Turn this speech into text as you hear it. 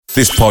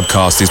This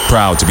podcast is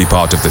proud to be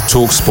part of the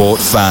TalkSport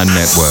Fan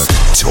Network.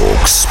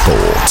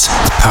 TalkSport.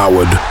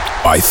 Powered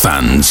by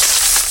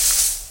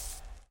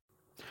fans.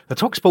 The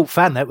TalkSport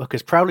Fan Network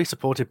is proudly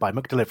supported by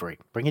McDelivery,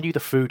 bringing you the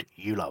food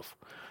you love.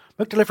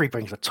 McDelivery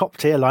brings a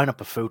top-tier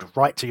lineup of food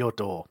right to your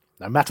door.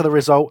 No matter the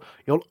result,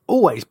 you'll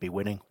always be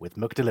winning with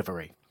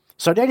McDelivery.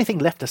 So the only thing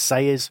left to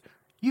say is,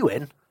 you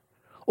in?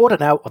 Order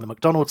now on the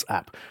McDonald's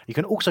app. You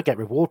can also get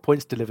reward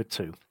points delivered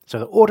too. So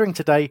the ordering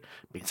today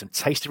means some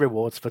tasty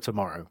rewards for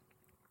tomorrow.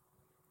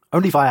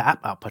 Only via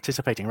app at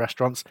participating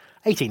restaurants.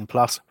 18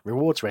 plus.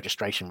 Rewards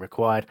registration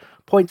required.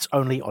 Points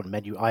only on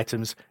menu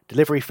items.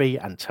 Delivery fee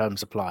and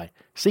terms apply.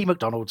 See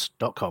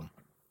mcdonalds.com.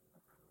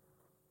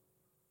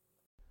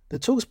 The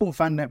TalkSport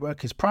Fan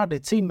Network is proudly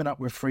teaming up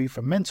with Free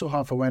for Mental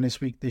Health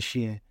Awareness Week this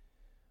year.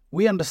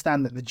 We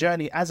understand that the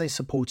journey as a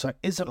supporter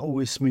isn't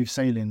always smooth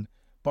sailing,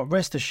 but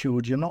rest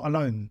assured you're not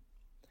alone.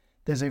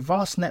 There's a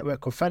vast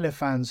network of fellow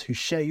fans who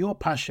share your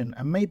passion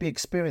and may be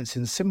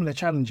experiencing similar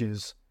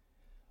challenges.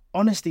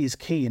 Honesty is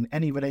key in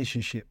any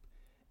relationship.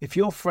 If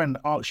your friend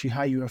asks you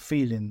how you are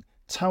feeling,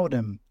 tell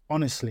them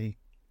honestly.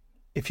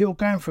 If you're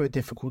going through a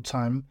difficult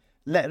time,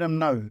 let them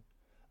know.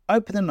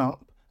 Opening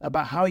up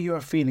about how you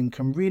are feeling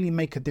can really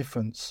make a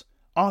difference.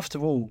 After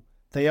all,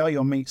 they are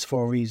your mates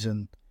for a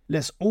reason.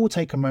 Let's all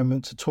take a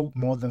moment to talk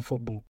more than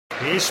football.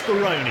 Here's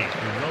Speroni,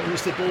 who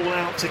rolls the ball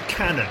out to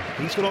Cannon.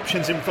 He's got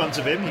options in front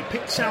of him. He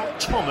picks out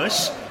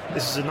Thomas.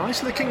 This is a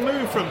nice looking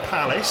move from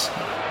Palace.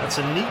 That's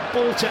a neat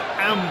ball to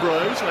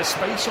Ambrose. There's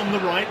space on the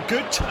right.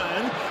 Good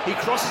turn. He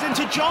crosses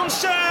into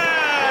Johnson.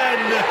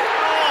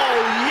 Oh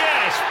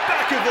yes,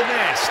 back of the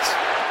nest.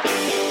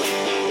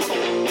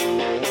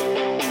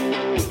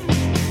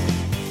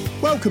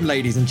 Welcome,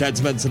 ladies and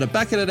gentlemen, to the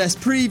Back of the Nest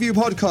preview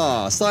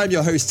podcast. I'm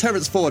your host,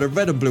 Terence Ford of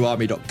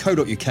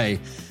redandbluearmy.co.uk,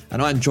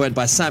 and I'm joined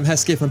by Sam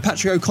Hesketh and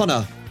Patrick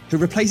O'Connor, who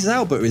replaces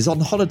Albert, who is on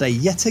holiday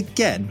yet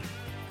again.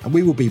 And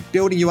we will be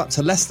building you up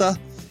to Leicester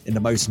in the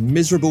most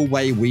miserable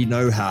way we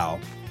know how.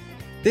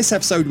 This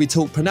episode, we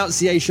talk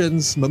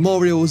pronunciations,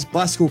 memorials,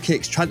 bicycle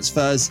kicks,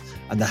 transfers,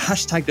 and the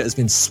hashtag that has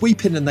been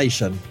sweeping the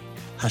nation,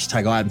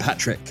 hashtag I am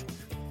Patrick.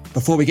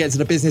 Before we get into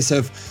the business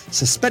of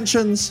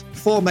suspensions,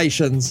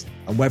 formations,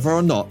 and whether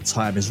or not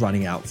time is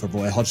running out for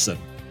Roy Hodgson.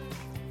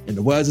 In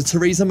the words of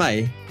Theresa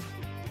May,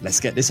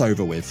 let's get this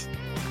over with.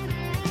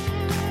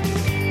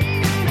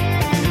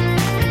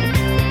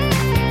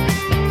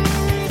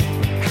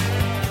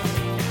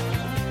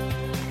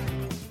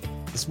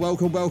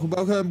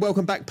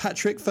 Welcome back,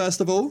 Patrick,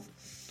 first of all.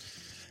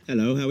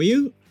 Hello, how are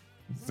you?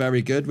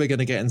 Very good. We're going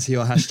to get into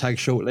your hashtag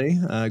shortly.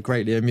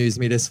 Greatly amused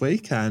me this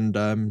week.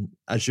 And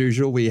as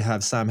usual, we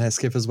have Sam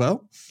Hesketh as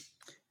well.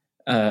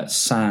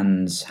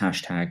 Sans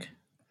hashtag.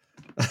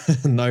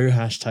 No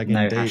hashtag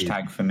no indeed.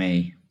 Hashtag for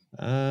me.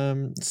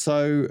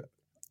 So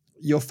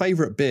your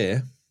favourite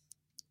beer,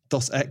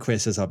 Dos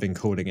Equis, as I've been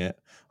calling it,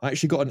 I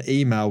actually got an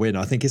email in.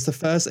 I think it's the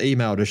first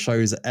email the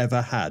show's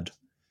ever had.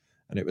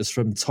 And it was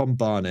from Tom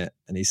Barnett.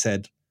 And he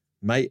said,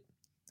 mate,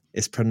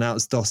 it's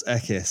pronounced Dos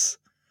Equis,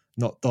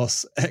 not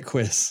Dos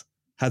Equis.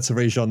 Had to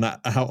read on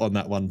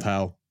that one,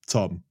 pal.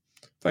 Tom.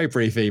 Very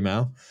brief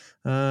email.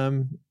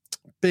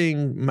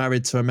 Being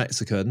married to a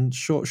Mexican,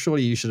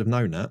 surely you should have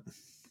known that.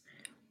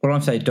 Well,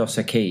 I'd say Dos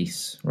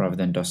Equis rather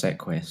than Dos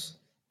Equis,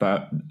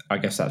 but I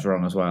guess that's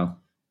wrong as well.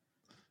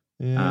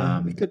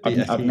 Yeah,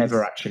 I've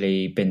never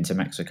actually been to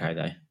Mexico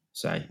though,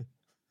 so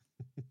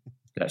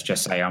let's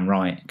just say I'm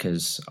right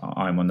because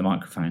I'm on the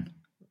microphone.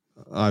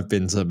 I've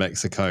been to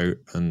Mexico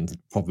and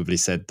probably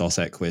said Dos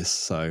Equis,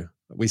 so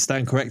we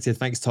stand corrected.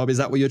 Thanks, Tom. Is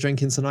that what you're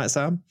drinking tonight,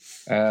 Sam?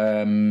 No,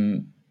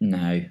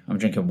 I'm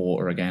drinking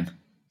water again.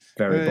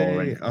 Very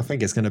boring. I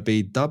think it's going to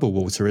be double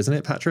water, isn't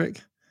it,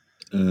 Patrick?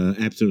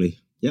 Absolutely.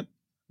 Yep.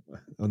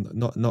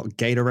 Not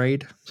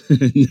Gatorade.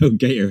 No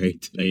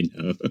Gatorade today,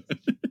 no.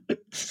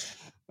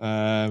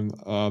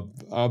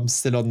 I'm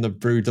still on the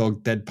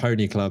Brewdog Dead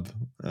Pony Club.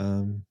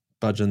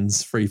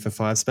 Budgeon's 3 for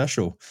 5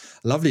 special.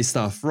 Lovely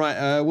stuff.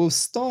 Right, we'll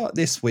start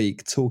this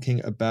week talking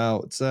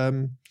about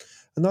a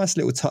nice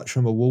little touch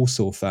from a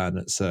Walsall fan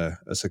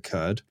that's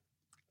occurred.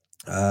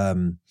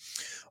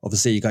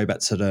 Obviously, you go back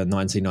to the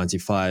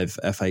 1995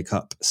 FA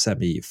Cup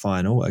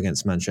semi-final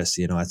against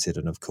Manchester United,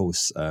 and of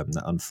course,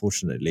 that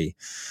unfortunately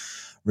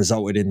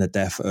resulted in the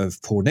death of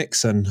Paul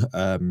Nixon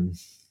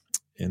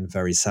in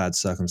very sad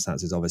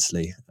circumstances,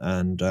 obviously.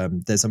 And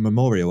there's a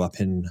memorial up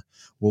in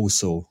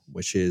Walsall,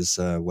 which is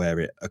where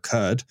it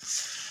occurred.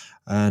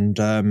 And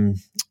a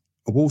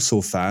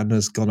Walsall fan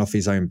has gone off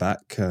his own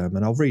back,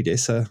 and I'll read it.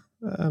 It's a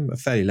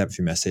fairly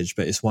lengthy message,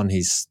 but it's one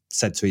he's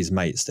said to his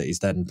mates that he's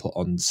then put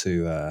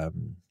onto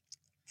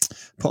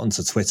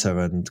Twitter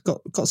and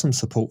got some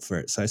support for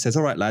it. So it says,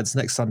 all right, lads,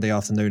 next Sunday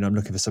afternoon, I'm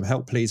looking for some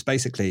help, please.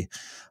 Basically,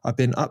 I've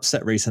been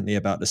upset recently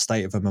about the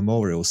state of a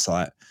memorial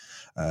site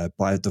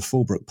by the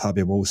Fullbrook pub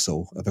in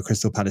Walsall of a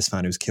Crystal Palace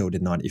fan who was killed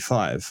in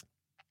 95.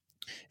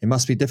 It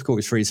must be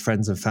difficult for his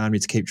friends and family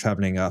to keep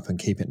travelling up and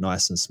keep it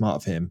nice and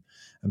smart for him.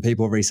 And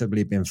people have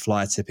recently been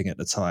fly tipping at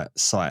the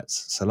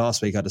sites. So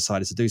last week I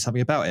decided to do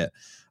something about it.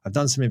 I've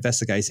done some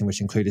investigating,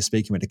 which included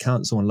speaking with the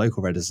council and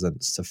local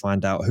residents to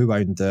find out who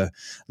owned the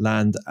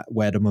land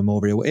where the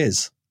memorial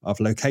is. I've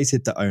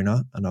located the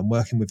owner and I'm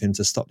working with him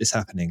to stop this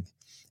happening.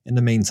 In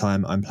the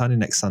meantime, I'm planning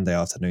next Sunday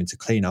afternoon to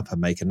clean up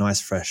and make it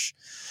nice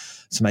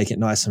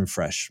and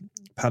fresh.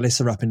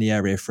 Palace are up in the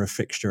area for a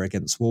fixture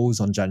against Wolves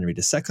on January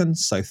the 2nd,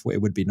 so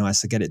it would be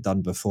nice to get it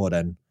done before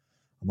then.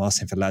 I'm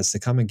asking for lads to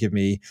come and give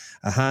me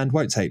a hand,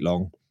 won't take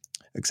long,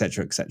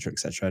 etc., etc.,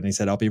 etc. And he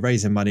said, I'll be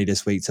raising money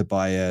this week to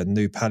buy a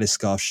new Palace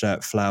scarf,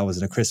 shirt, flowers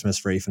and a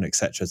Christmas wreath and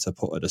etc. to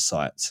put at the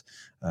site.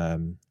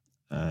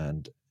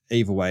 And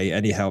either way,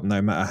 any help,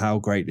 no matter how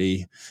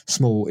greatly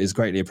small, is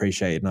greatly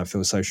appreciated. And I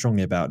feel so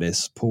strongly about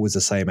this. Paul was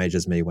the same age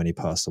as me when he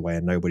passed away,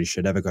 and nobody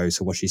should ever go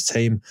to watch his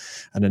team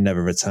and then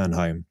never return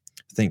home.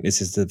 I think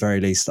this is the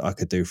very least that I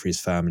could do for his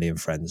family and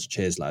friends.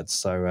 Cheers, lads.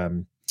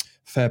 So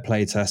fair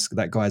play to us.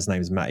 That guy's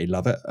name is Matty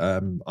Lovett.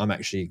 I'm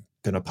actually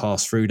going to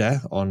pass through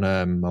there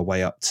on my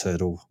way up to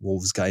the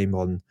Wolves game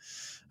on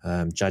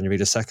January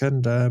the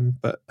 2nd.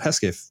 But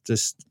Hesketh,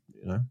 just,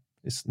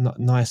 it's not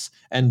nice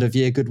end of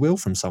year goodwill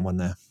from someone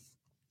there.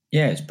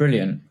 Yeah, it's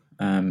brilliant.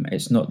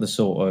 It's not the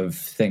sort of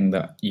thing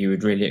that you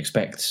would really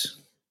expect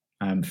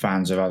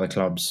fans of other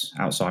clubs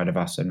outside of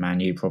us and Man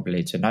U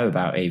probably to know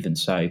about even.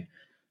 So,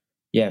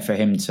 yeah, for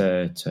him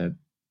to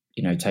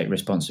take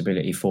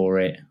responsibility for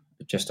it,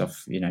 just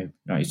off, like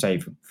you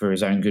say, for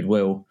his own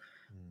goodwill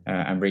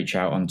and reach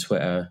out on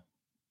Twitter.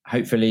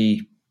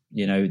 Hopefully,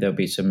 there'll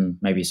be some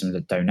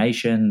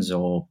donations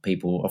or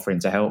people offering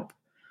to help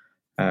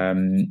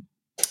him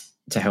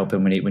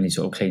when he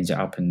sort of cleans it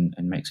up and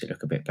makes it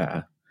look a bit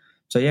better.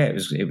 So yeah, it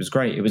was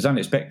great. It was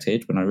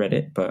unexpected when I read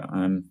it, but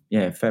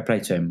fair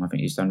play to him. I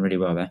think he's done really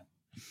well there.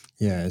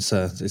 Yeah, it's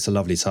a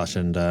lovely touch,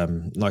 and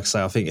like I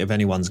say, I think if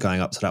anyone's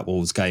going up to that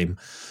Wolves game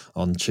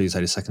on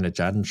Tuesday the 2nd of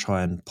Jan,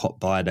 try and pop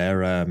by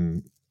there.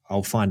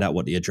 I'll find out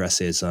what the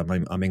address is.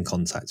 I'm in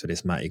contact with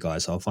this Matty guy,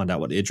 so I'll find out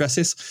what the address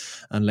is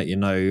and let you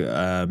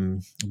know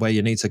where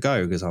you need to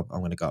go, because I'm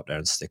going to go up there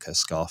and stick a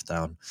scarf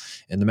down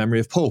in the memory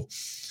of Paul.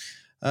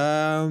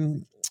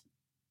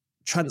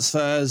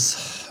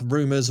 Transfers,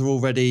 rumours are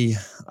already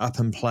up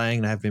and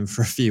playing. They have been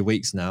for a few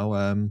weeks now.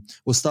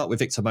 We'll start with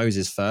Victor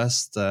Moses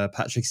first.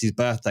 Patrick's his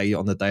birthday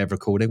on the day of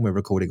recording. We're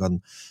recording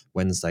on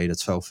Wednesday, the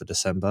 12th of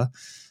December.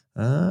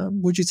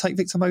 Would you take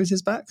Victor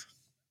Moses back?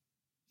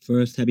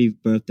 First, happy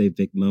birthday,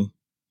 Vic Mo.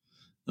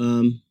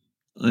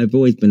 I've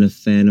always been a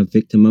fan of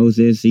Victor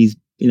Moses. He's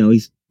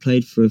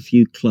played for a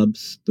few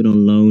clubs, been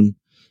on loan.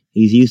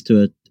 He's used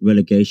to a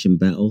relegation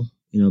battle,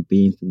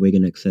 being for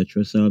Wigan,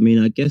 etc. So,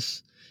 I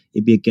guess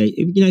it'd be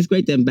it's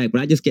great to have him back,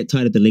 but I just get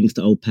tired of the links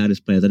to old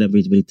Palace players. I don't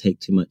really take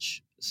too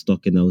much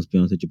stock in those, to be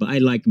honest with you. But I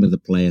like him as a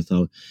player,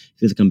 so if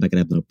he was to come back, I'd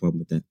have no problem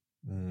with that.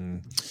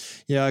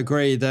 Yeah, I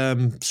agree.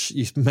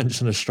 You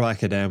mentioned a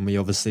striker there, and we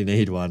obviously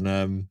need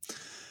one.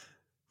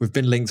 We've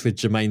been linked with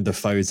Jermaine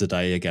Defoe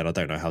today. Again, I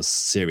don't know how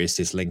serious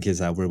this link is,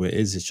 how real it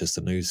is. It's just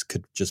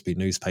could just be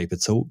newspaper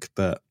talk.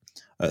 But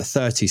at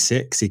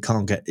 36, he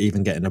can't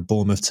even get in a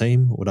Bournemouth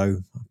team, although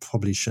I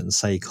probably shouldn't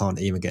say he can't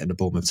even get in a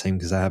Bournemouth team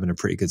because they're having a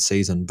pretty good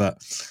season.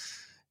 But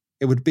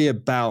it would be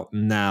about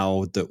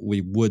now that we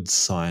would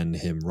sign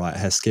him, right,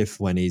 Hesketh,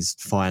 when he's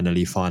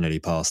finally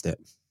passed it.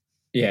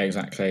 Yeah,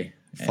 exactly.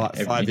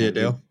 5-year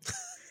deal?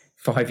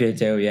 5-year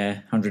deal, yeah.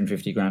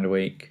 150 grand a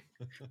week.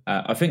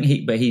 I think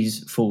he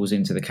falls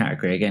into the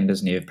category again,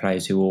 doesn't he, of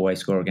players who always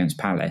score against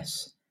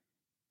Palace.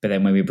 But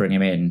then when we bring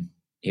him in,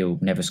 he'll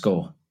never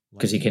score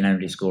because he can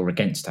only score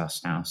against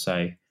us now.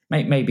 So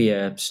maybe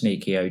a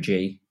sneaky OG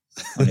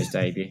on his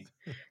debut.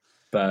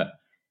 But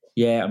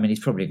yeah, he's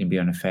probably going to be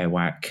on a fair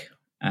whack.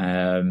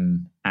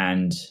 And,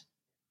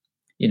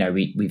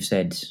 we've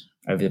said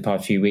over the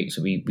past few weeks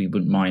that we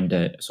wouldn't mind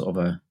a sort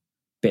of a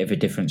bit of a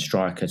different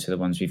striker to the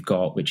ones we've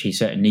got, which he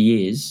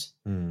certainly is.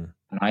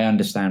 And I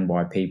understand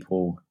why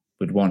people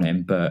would want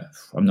him, but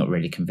I'm not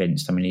really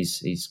convinced.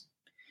 He's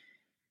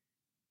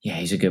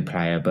a good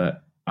player,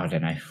 but I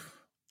don't know.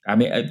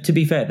 To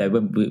be fair though,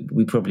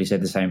 we probably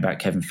said the same about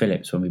Kevin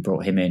Phillips when we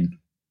brought him in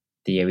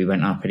the year we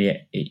went up, and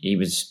he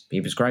was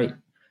great.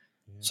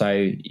 Yeah.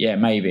 So yeah,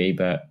 maybe,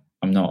 but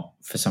I'm not.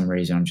 For some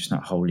reason, I'm just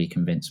not wholly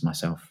convinced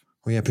myself.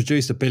 Well, yeah,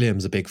 producer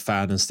Billiam's a big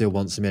fan and still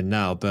wants him in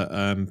now. But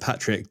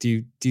Patrick,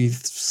 do you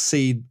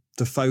see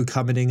Defoe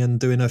coming in and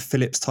doing a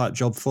Phillips type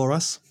job for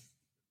us?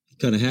 He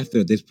kind of have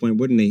to at this point,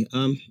 wouldn't he?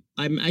 I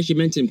actually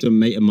mentioned him to a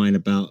mate of mine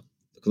because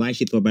I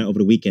actually thought about it over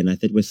the weekend. I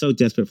said we're so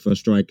desperate for a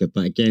striker,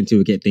 but again,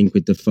 we get things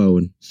with Defoe,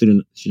 and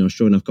soon,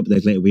 sure enough, a couple of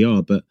days later we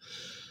are. But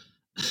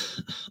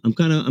I'm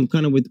kind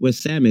of with where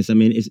Sam is.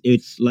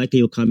 It's likely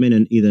he'll come in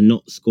and either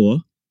not score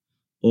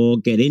or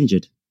get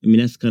injured.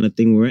 That's the kind of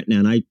thing we're at now,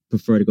 and I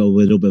prefer to go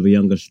with a little bit of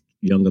a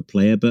younger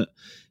player. But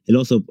it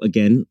also,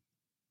 again,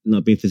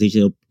 not being facetious,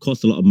 it'll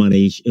cost a lot of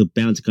money. He'll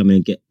bound to come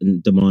in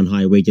and demand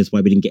high wages.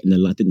 Why we didn't get in the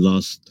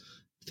last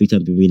 3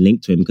 times we've been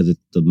linked to him because of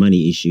the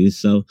money issues.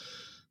 So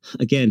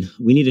again,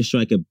 we need a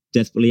striker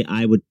desperately.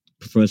 I would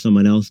prefer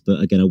someone else, but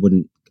again, I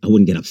wouldn't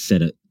get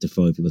upset at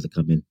Defoe if he was to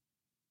come in.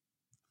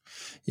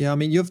 Yeah, I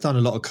mean, you've done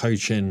a lot of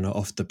coaching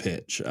off the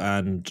pitch,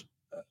 and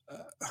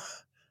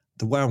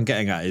the way I'm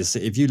getting at is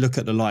if you look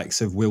at the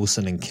likes of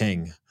Wilson and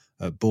King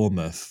at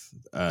Bournemouth,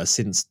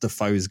 since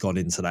Defoe's gone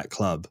into that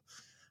club,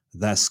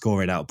 their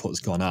scoring output's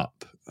gone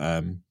up.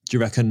 Do you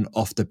reckon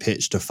off the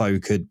pitch Defoe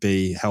could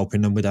be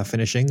helping them with their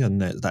finishing,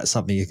 and that's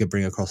something you could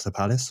bring across to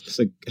Palace?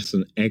 That's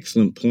an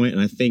excellent point,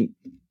 and I think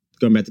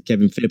going back to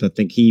Kevin Phillips, I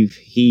think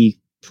he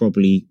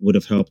probably would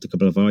have helped a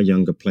couple of our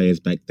younger players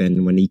back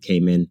then when he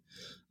came in.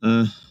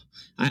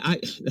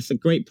 That's a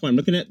great point. I'm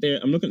looking at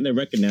their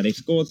record now. They've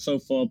scored so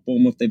far,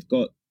 Bournemouth. They've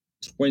got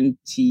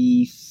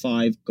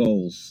 25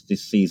 goals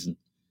this season,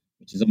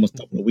 which is almost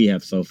double what we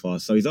have so far.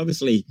 So he's not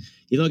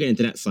getting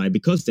to that side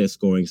because they're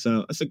scoring.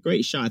 So that's a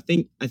great shot. I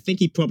think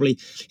he probably,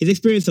 his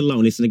experience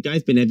alone. Listen, the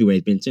guy's been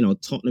everywhere. He's been,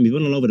 Tottenham. He's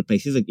been all over the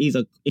place. He's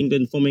a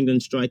former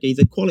England striker. He's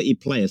a quality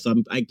player. So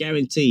I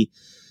guarantee.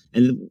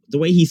 And the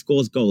way he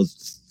scores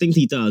goals, things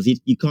he does,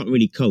 you can't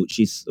really coach.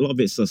 A lot of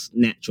it's just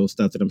natural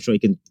stuff that I'm sure he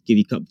can give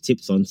you a couple of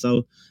tips on.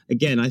 So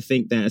again, I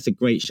think that's a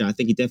great shot. I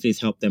think he definitely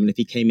has helped them. And if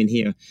he came in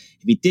here,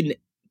 if he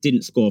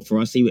didn't score for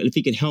us, if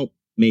he could help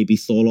maybe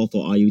Soloff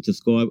or Ayew to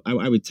score,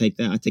 I would take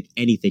that. I'd take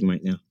anything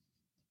right now.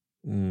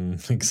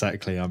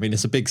 Exactly. I mean,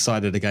 it's a big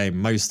side of the game.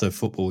 Most of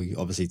football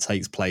obviously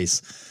takes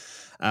place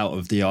out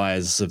of the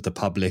eyes of the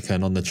public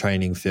and on the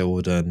training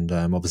field, and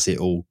obviously it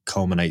all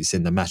culminates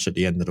in the match at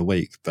the end of the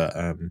week. But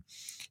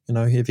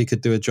if he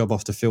could do a job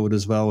off the field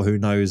as well, who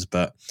knows?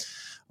 But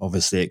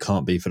obviously it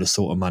can't be for the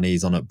sort of money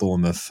he's on at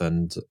Bournemouth,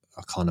 and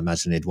I can't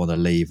imagine he'd want to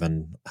leave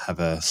and have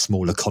a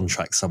smaller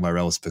contract somewhere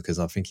else, because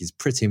I think he's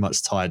pretty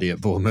much tidy at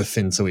Bournemouth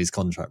until his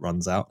contract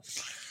runs out.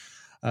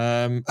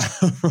 Right.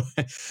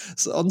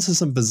 So on to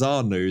some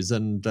bizarre news,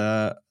 and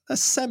a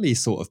semi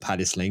sort of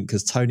Palace link,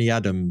 because Tony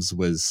Adams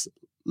was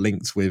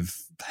linked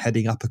with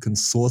heading up a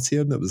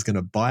consortium that was going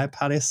to buy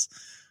Palace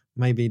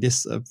maybe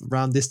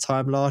around this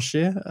time last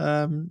year.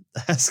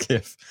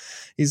 Hesketh,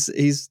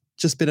 he's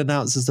just been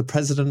announced as the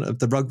president of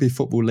the Rugby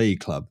Football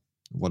League Club,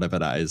 whatever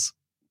that is.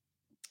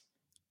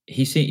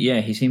 He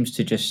seems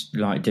to just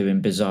like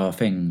doing bizarre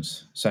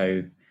things. So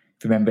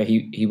if you remember,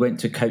 he went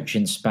to coach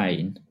in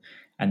Spain,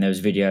 and there was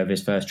a video of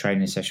his first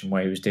training session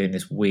where he was doing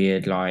this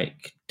weird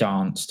like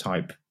dance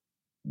type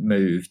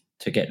move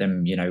to get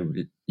them,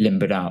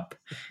 limbered up.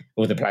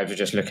 All the players were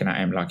just looking at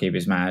him like he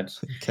was mad.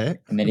 Okay.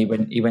 And then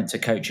he went to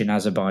coach in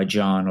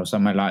Azerbaijan or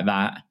somewhere like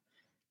that.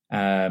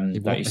 He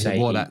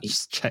wore that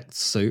checked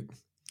suit.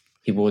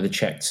 He wore the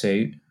checked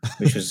suit,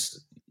 which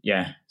was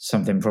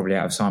something probably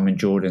out of Simon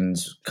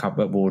Jordan's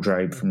cupboard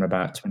wardrobe from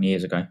about 20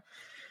 years ago.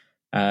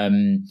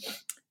 And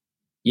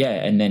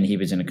then he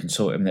was in a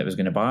consortium that was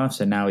going to buy us.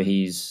 So now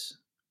he's,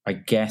 I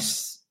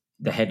guess,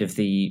 the head of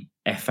the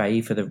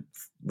FA for the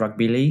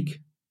rugby league.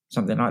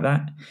 Something like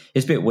that.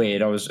 It's a bit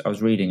weird. I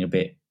was reading a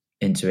bit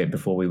into it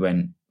before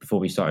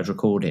we started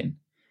recording,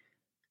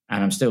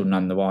 and I'm still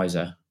none the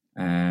wiser.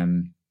 I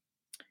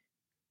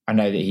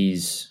know that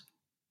he's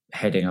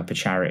heading up a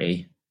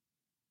charity.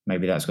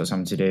 Maybe that's got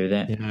something to do with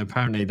it. Yeah,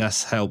 apparently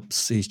that's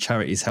helps. His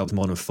charity's helped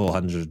more than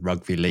 400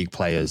 rugby league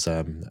players.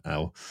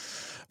 Our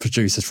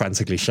producer's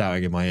frantically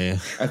shouting in my ear.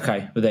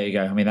 Okay, well there you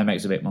go. I mean, that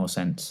makes a bit more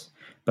sense.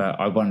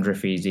 But I wonder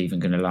if he's even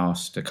going to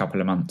last a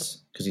couple of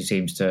months, because he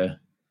seems to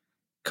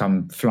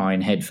come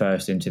flying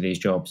headfirst into these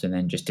jobs and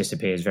then just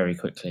disappears very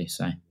quickly.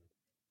 So,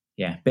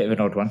 yeah, bit of an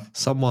odd one.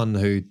 Someone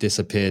who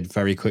disappeared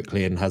very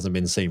quickly and hasn't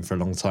been seen for a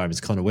long time is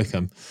Connor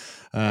Wickham.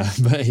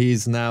 But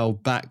he's now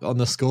back on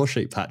the score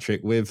sheet, Patrick,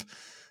 with,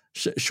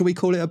 should we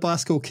call it a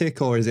bicycle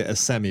kick, or is it a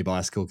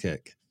semi-bicycle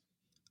kick?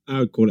 I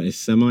would call it a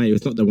semi. It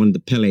was not the one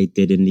that Pele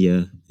did in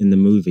the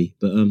movie,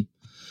 but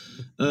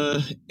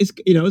it's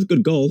a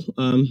good goal.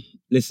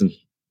 Listen,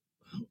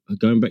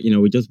 going back,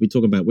 we're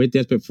talking about, we're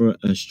desperate for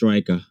a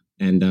striker.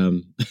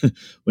 And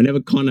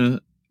whenever Connor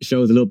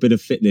shows a little bit of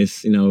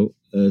fitness,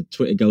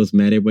 Twitter goes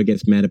mad. Everybody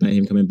gets mad about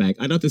him coming back.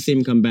 I'd love to see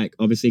him come back,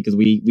 obviously, because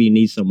we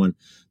need someone.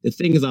 The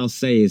things I'll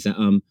say is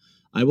that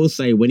I will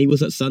say when he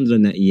was at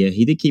Sunderland that year,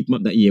 he did keep him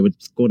up that year.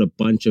 Scored a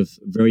bunch of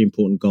very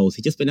important goals.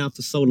 He's just been out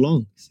for so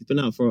long. He's been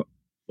out for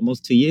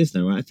almost 2 years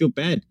now, right? I feel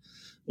bad.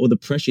 All the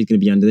pressure he's going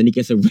to be under. Then he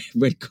gets a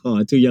red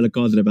card, 2 yellow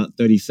cards in about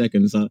 30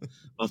 seconds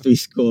after he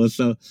scores.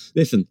 So,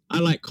 listen, I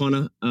like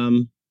Connor.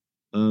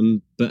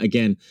 But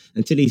again,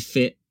 until he's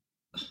fit,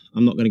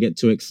 I'm not going to get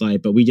too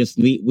excited. But we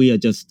are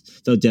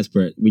just so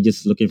desperate. We're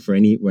just looking for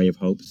any ray of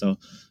hope. So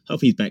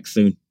hope he's back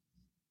soon.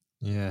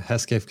 Yeah,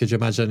 Hesketh, could you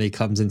imagine he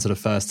comes into the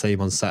first team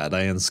on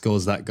Saturday and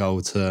scores that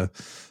goal to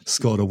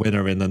score the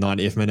winner in the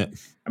 90th minute?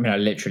 I mean, I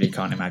literally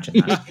can't imagine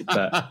that,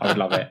 but I would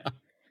love it.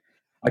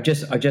 I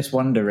just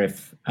wonder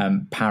if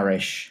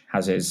Parish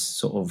has his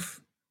sort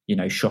of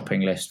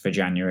shopping list for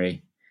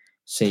January.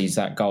 Sees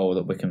that goal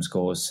that Wickham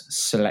scores,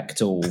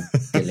 select all,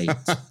 delete.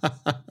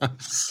 I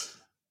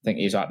think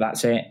he's like,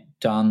 that's it,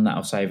 done.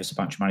 That'll save us a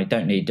bunch of money.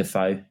 Don't need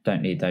Defoe.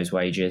 Don't need those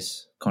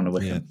wages. Connor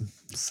Wickham. Yeah,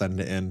 send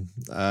it in.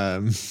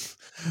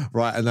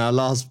 Right, and our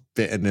last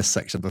bit in this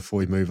section before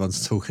we move on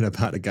to talking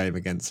about the game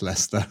against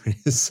Leicester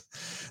is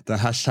the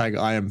hashtag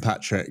I am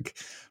Patrick.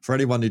 For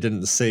anyone who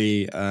didn't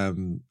see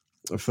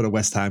for the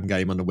West Ham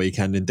game on the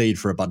weekend, indeed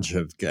for a bunch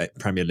of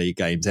Premier League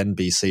games,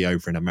 NBC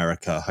over in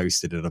America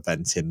hosted an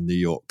event in New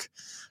York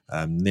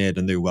near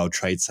the new World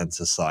Trade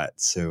Center site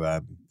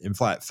to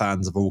invite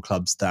fans of all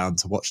clubs down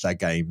to watch their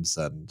games.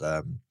 And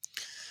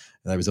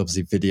there was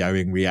obviously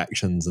videoing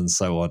reactions and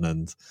so on.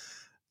 And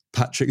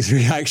Patrick's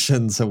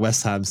reaction to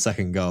West Ham's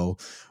second goal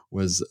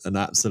was an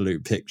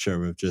absolute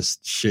picture of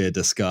just sheer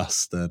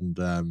disgust.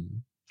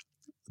 And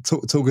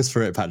talk us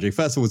through it, Patrick.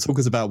 First of all, talk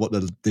us about what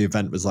the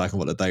event was like and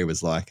what the day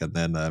was like, and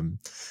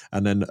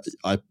then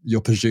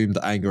your presumed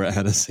anger at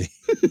Hennessy.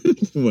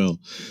 Well,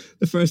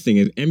 the first thing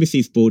is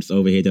NBC Sports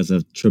over here does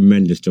a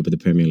tremendous job of the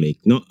Premier League.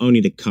 Not only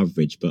the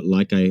coverage, but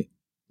like I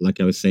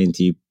was saying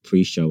to you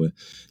pre-show,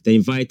 they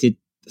invited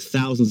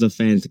thousands of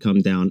fans to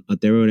come down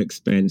at their own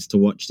expense to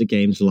watch the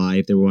games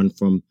live. They were on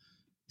from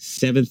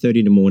 7:30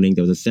 in the morning.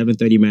 There was a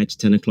 7:30 match,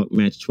 10 o'clock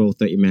match,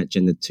 12:30 match,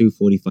 and the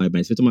 2:45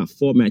 match. So we're talking about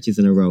 4 matches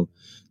in a row.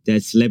 They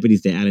had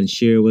celebrities there. Alan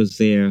Shearer was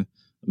there. I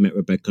met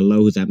Rebecca Lowe,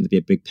 who's happened to be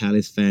a big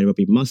Palace fan.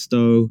 Robbie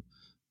Mustoe.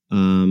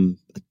 A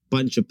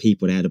bunch of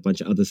people. They had a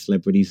bunch of other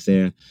celebrities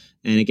there.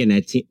 And again,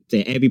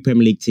 every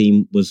Premier League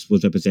team was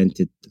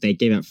represented. They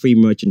gave out free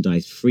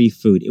merchandise, free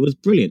food. It was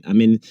brilliant. I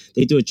mean,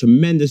 they do a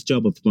tremendous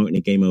job of promoting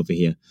the game over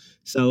here.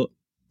 So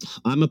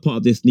I'm a part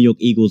of this New York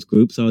Eagles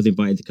group, so I was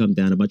invited to come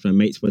down. A bunch of my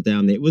mates were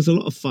down there. It was a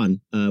lot of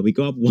fun. We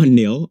go up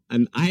 1-0,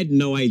 and I had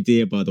no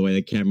idea, by the way,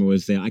 the camera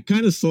was there. I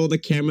kind of saw the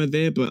camera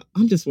there, but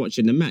I'm just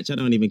watching the match. I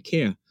don't even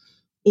care.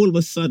 All of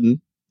a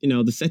sudden,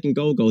 the second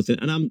goal goes in,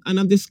 and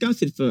I'm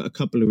disgusted for a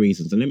couple of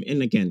reasons.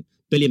 And again,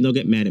 Billiam, don't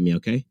get mad at me,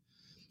 okay?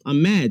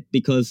 I'm mad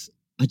because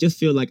I just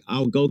feel like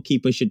our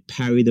goalkeeper should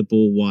parry the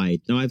ball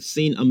wide. Now, I've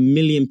seen a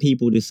million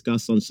people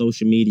discuss on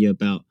social media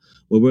about,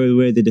 where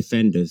are the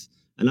defenders?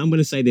 And I'm going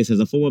to say this as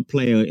a former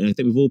player, and I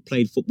think we've all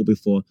played football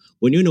before.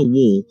 When you're in a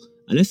wall,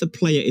 unless a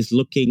player is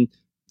looking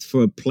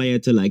for a player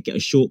to get a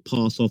short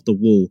pass off the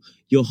wall,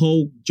 your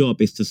whole job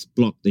is to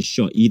block the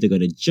shot. You're either going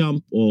to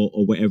jump or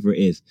whatever it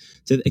is.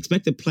 So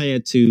expect a player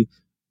to,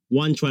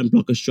 one, try and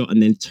block a shot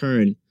and then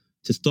turn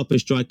to stop a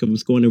striker from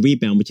scoring a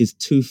rebound, which is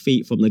 2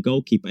 feet from the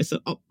goalkeeper. It's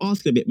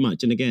asking a bit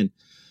much. And again,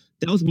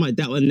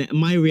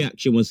 my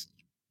reaction was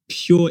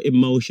pure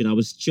emotion. I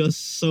was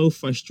just so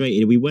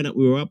frustrated. We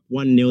were up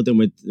 1-0, then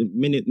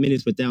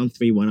minutes were down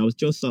 3-1. I was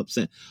just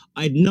upset.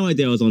 I had no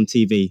idea I was on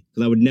TV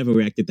because I would never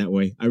reacted that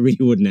way. I really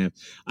wouldn't have.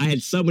 I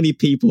had so many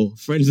people,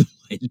 friends of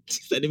mine,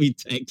 sending me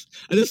texts.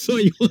 I just saw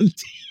you on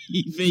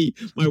TV.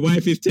 My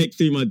wife is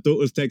texting me, my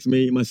daughter's texting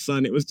me, my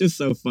son. It was just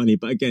so funny.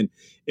 But again,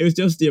 it was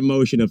just the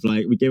emotion of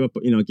we gave up,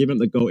 giving up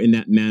the goal in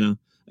that manner.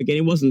 Again,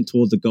 it wasn't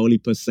towards the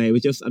goalie per se. It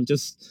was just,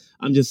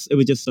 it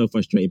was just so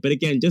frustrating. But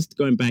again, just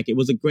going back, it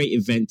was a great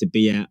event to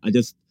be at.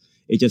 It's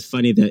just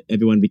funny that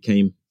everyone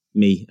became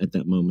me at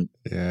that moment.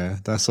 Yeah,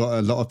 that's what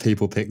a lot of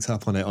people picked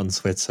up on it on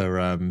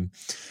Twitter,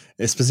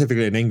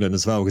 specifically in England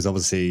as well, because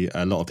obviously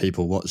a lot of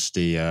people watch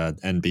the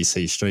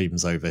NBC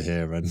streams over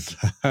here. And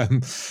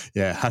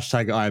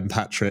hashtag I am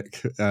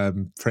Patrick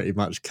pretty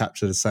much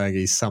captured as saying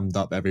he summed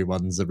up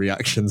everyone's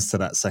reactions to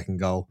that second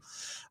goal.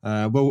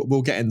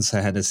 We'll get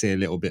into Hennessy a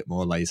little bit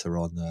more later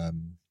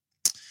on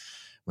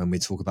when we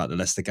talk about the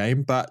Leicester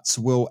game, but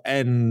we'll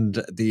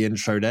end the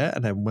intro there,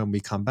 and then when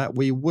we come back,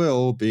 we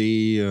will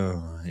be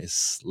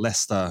it's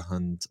Leicester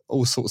and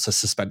all sorts of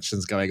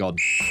suspensions going on.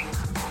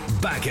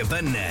 Back of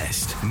the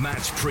Nest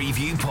Match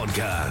Preview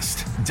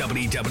Podcast.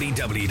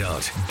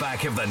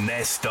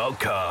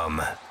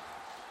 www.backofthenest.com.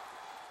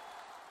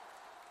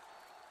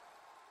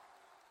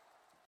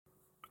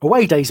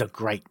 Away days are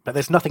great, but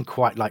there's nothing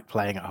quite like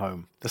playing at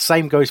home. The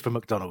same goes for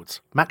McDonald's.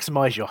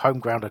 Maximise your home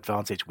ground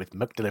advantage with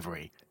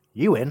McDelivery.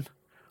 You in?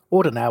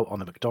 Order now on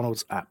the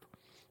McDonald's app.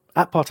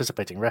 At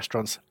participating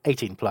restaurants,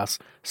 18 plus,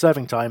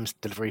 serving times,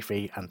 delivery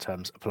fee and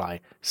terms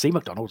apply. See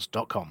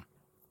mcdonalds.com.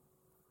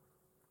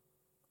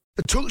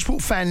 The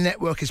TalkSport Fan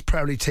Network is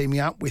proudly teaming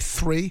up with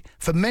 3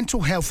 for Mental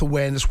Health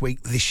Awareness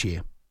Week this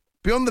year.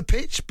 Beyond the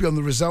pitch, beyond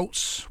the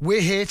results,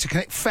 we're here to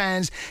connect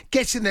fans,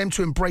 getting them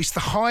to embrace the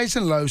highs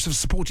and lows of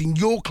supporting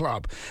your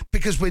club,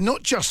 because we're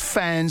not just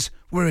fans,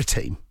 we're a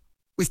team.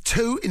 With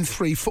 2 in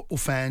 3 football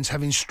fans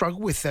having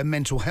struggled with their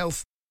mental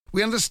health,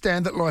 we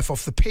understand that life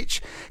off the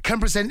pitch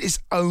can present its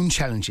own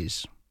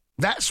challenges.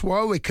 That's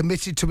why we're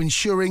committed to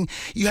ensuring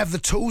you have the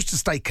tools to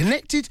stay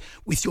connected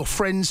with your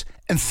friends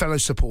and fellow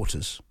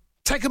supporters.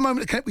 Take a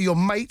moment to connect with your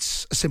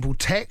mates. A simple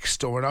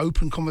text or an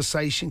open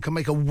conversation can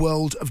make a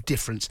world of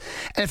difference.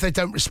 And if they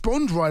don't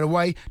respond right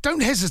away,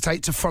 don't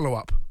hesitate to follow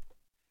up.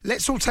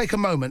 Let's all take a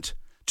moment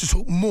to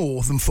talk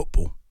more than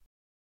football.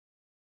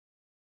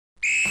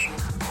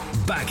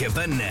 Back of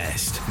the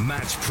Nest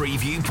Match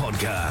Preview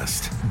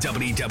Podcast.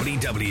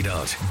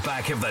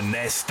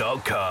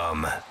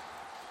 www.backofthenest.com.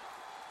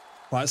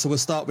 Right, so we'll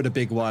start with a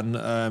big one.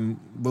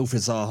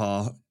 Wilfried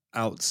Zaha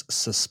out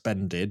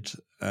suspended.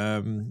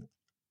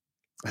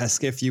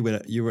 Hesketh, you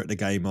were at the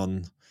game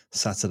on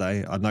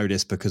Saturday. I know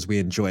this because we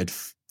enjoyed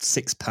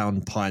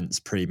 £6 pints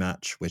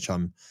pre-match, which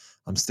I'm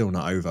still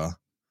not over.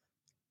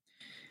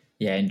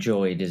 Yeah,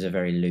 enjoyed is a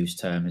very loose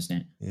term, isn't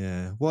it?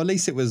 Yeah. Well, at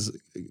least it was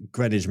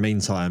Greenwich Mean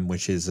Time,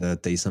 which is a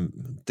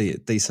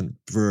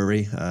decent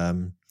brewery.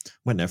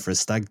 Went there for a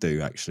stag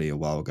do actually a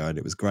while ago, and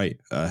it was great.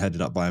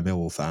 Headed up by a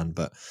Millwall fan,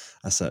 but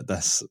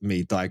that's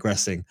me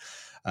digressing.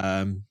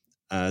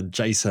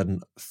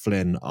 Jason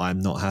Flynn, I'm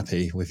not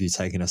happy with you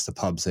taking us to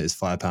pubs. It's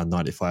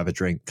 £5.95 a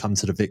drink. Come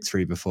to the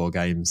Victory before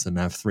games and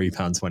have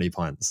 £3.20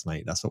 pints,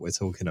 mate. That's what we're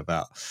talking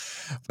about.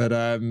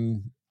 But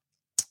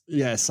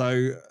yeah,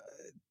 so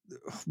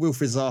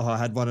Wilfried Zaha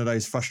had one of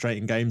those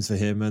frustrating games for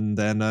him, and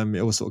then it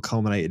all sort of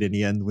culminated in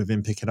the end with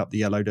him picking up the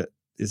yellow that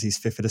is his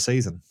 5th of the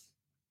season.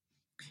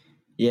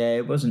 Yeah,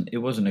 it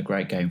wasn't a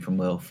great game from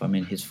Wilf. I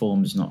mean, his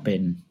form's not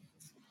been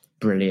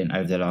brilliant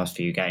over the last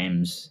few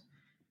games.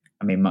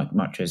 I mean,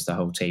 much as the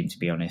whole team, to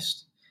be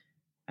honest.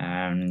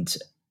 And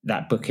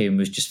that booking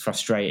was just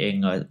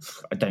frustrating. I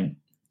don't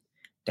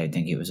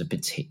think it was a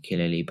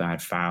particularly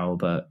bad foul,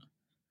 but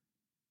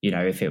you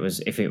know, if it was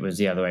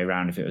the other way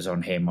around, if it was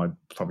on him, I'd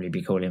probably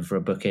be calling for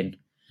a booking.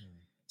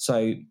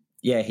 So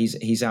yeah,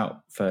 he's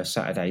out for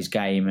Saturday's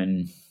game,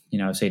 and you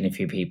know, I've seen a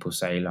few people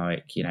say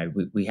like, you know,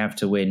 we have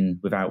to win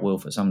without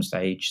Wilf at some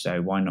stage,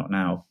 so why not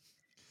now?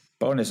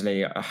 But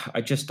honestly, I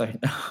just don't.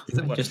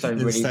 I just don't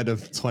really. Instead of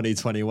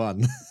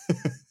 2021.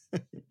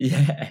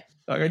 Yeah,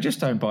 like I just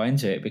don't buy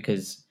into it,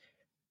 because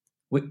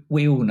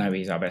we all know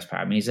he's our best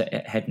player. I mean, he's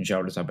head and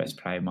shoulders our best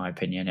player, in my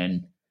opinion,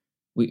 and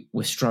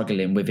we're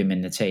struggling with him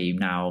in the team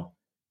now.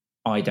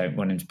 I don't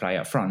want him to play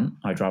up front.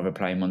 I'd rather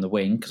play him on the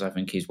wing because I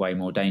think he's way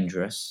more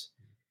dangerous.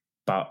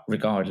 But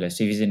regardless,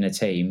 if he's in the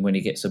team, when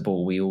he gets the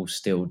ball, we all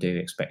still do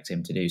expect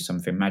him to do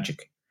something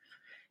magic.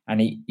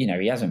 And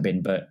he hasn't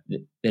been, but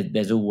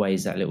there's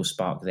always that little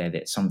spark there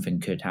that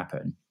something could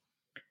happen.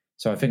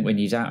 So I think when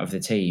he's out of the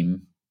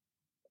team,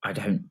 I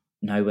don't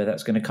know where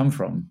that's going to come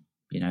from.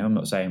 You know, I'm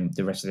not saying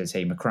the rest of the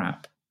team are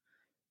crap,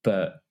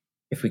 but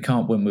if we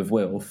can't win with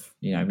Wilf,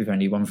 you know, we've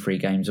only won 3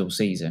 games all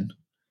season,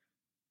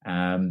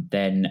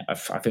 then I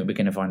think we're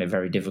going to find it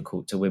very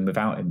difficult to win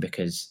without him,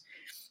 because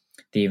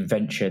the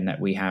invention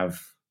that we have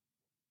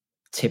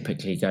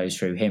typically goes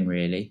through him,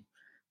 really.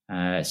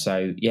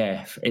 So,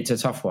 yeah, it's a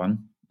tough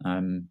one.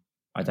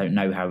 I don't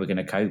know how we're going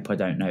to cope. I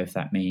don't know if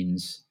that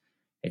means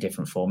a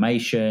different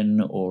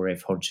formation or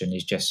if Hodgson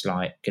is just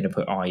like going to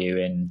put Ayew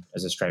in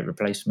as a straight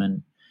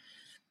replacement.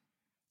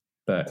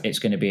 But it's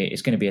going to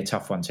be a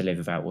tough one to live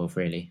without Wilf,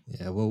 really.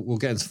 Yeah, we'll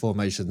get into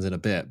formations in a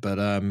bit, but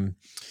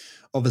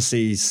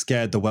obviously he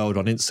scared the world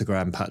on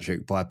Instagram,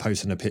 Patrick, by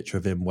posting a picture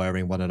of him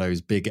wearing one of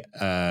those big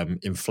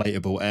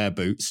inflatable air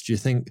boots. Do you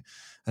think,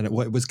 and it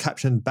was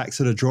captioned "back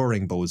to the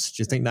drawing boards"?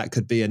 Do you think that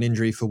could be an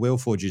injury for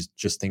Wilf, or do you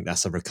just think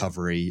that's a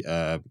recovery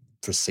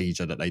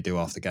procedure that they do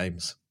after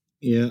games?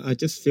 Yeah, I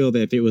just feel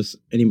that if it was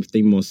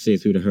anything more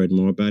serious, we would have heard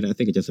more about it. I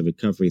think it's just a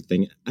recovery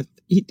thing.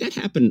 That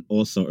happened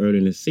also early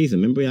in the season.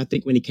 Remember, I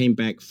think when he came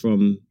back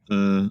from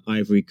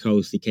Ivory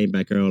Coast, he came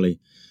back early.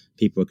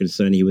 People were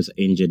concerned he was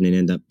injured, and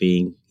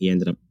he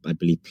ended up, I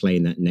believe,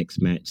 playing that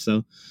next match.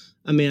 So,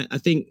 I mean, I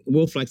think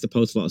Wilf likes to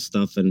post a lot of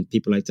stuff, and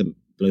people like to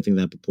blow things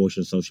out of proportion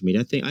on social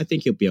media. I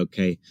think he'll be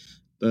okay.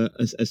 But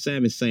as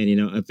Sam is saying, you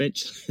know,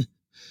 eventually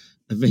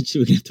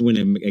we're gonna have to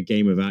win a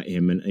game without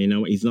him, and you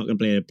know he's not gonna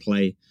be able to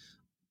play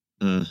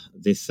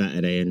this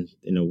Saturday, and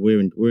you know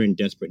we're in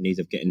desperate need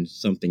of getting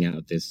something out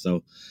of this.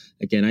 So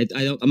again,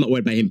 I'm not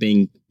worried about him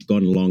being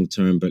gone long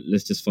term, but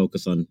let's just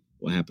focus on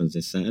what happens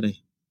this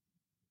Saturday.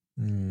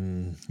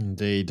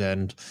 Indeed,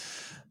 and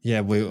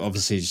yeah, we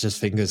obviously just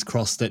fingers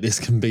crossed that this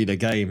can be the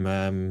game,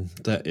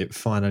 that it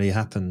finally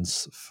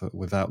happens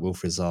without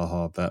Wilfried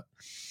Zaha. But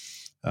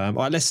all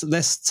right,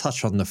 let's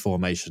touch on the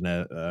formation.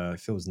 It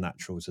feels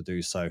natural to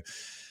do so.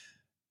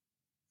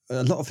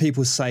 A lot of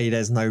people say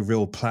there's no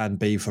real plan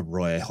B for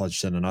Roy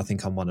Hodgson, and I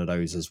think I'm one of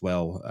those as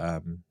well.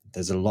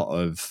 There's a lot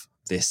of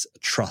this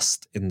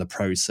trust in the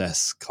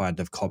process kind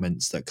of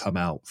comments that come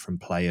out from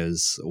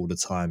players all the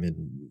time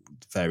in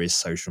various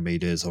social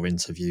medias or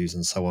interviews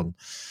and so on.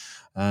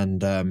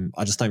 And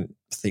I just don't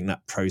think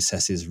that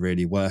process is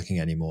really working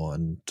anymore,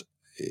 and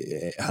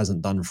it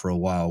hasn't done for a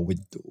while.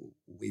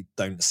 We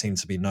don't seem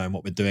to be knowing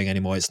what we're doing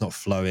anymore. It's not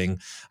flowing.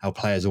 Our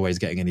players are always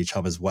getting in each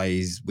other's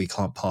ways. We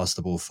can't pass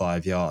the ball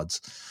 5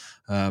 yards.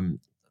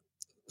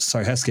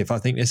 So Hesketh, I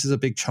think this is a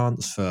big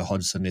chance for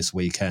Hodgson this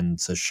weekend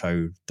to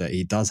show that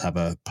he does have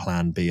a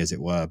plan B, as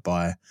it were,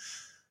 by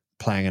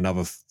playing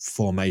another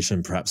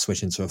formation, perhaps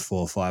switching to a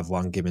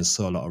 4-5-1, giving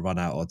Sorloth a run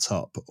out or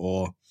top.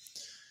 Or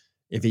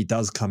if he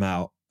does come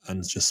out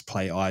and just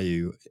play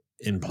Ayew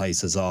in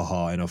place of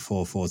Zaha in a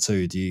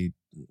 4-4-2,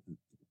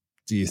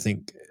 do you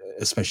think,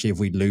 especially if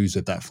we lose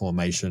with that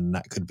formation,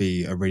 that could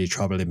be a really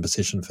troubling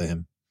position for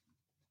him?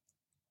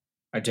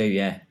 I do,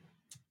 yeah.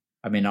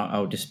 I mean,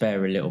 I'll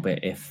despair a little bit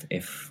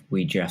if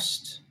we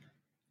just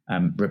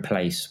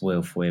replace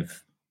Wilf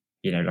with,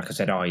 you know, like I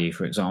said, Ayew,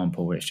 for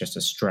example, where it's just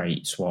a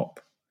straight swap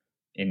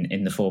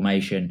in the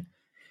formation,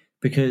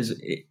 because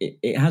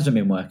it hasn't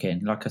been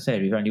working. Like I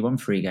said, we've only won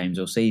 3 games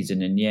all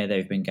season, and yeah, there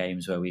have been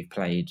games where we've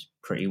played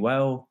pretty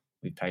well,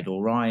 We played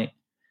all right.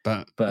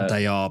 But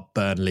they are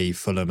Burnley,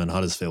 Fulham and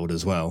Huddersfield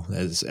as well.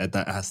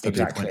 That has to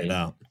be pointed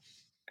out.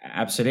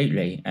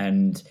 Absolutely.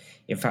 And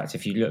in fact,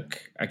 if you look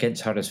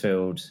against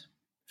Huddersfield,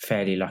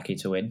 fairly lucky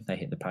to win. They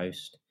hit the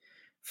post.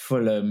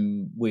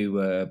 Fulham, we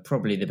were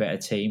probably the better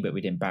team, but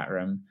we didn't batter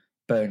them.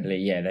 Burnley,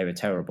 yeah, they were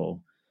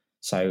terrible.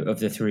 So of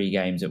the 3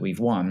 games that we've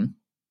won,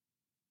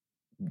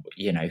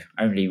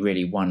 only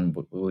really one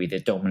were we the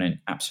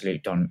dominant,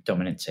 absolute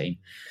dominant team.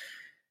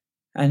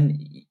 And,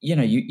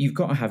 you've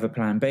got to have a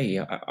plan B.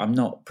 I'm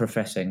not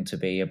professing to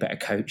be a better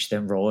coach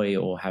than Roy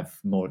or have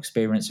more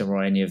experience than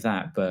Roy, any of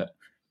that. But,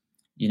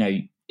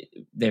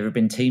 there have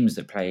been teams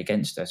that play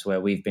against us where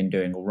we've been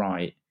doing all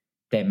right.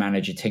 Their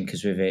manager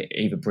tinkers with it,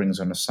 either brings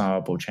on a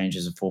sub or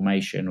changes the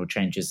formation or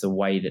changes the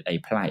way that they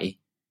play.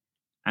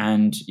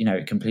 And,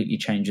 it completely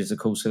changes the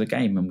course of the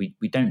game. And we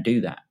don't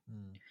do that.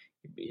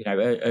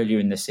 Earlier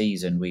in the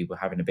season, we were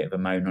having a bit of a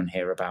moan on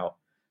here about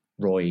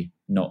Roy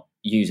not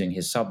using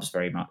his subs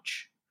very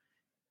much.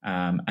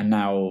 And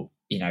now,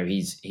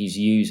 he's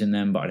using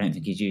them, but I don't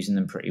think he's using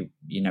them pretty,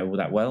 all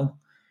that well.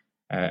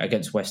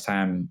 Against West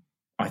Ham,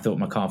 I thought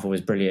MacArthur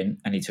was brilliant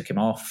and he took him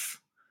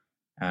off.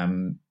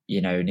 And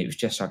it was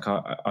just like,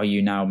 are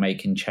you now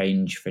making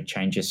change for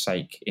change's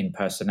sake in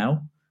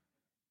personnel,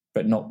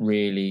 but not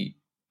really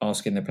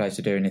asking the players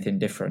to do anything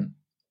different?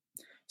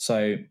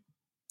 So,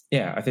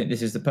 yeah, I think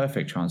this is the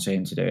perfect chance for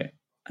him to do it.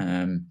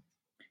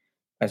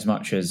 As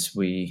much as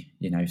we,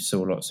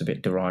 saw lots of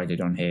it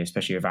derided on here,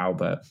 especially with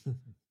Albert.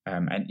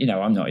 And,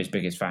 I'm not his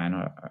biggest fan.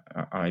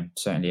 I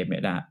certainly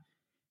admit that.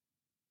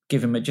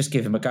 Just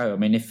give him a go. I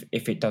mean,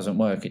 if it doesn't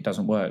work, it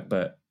doesn't work.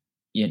 But,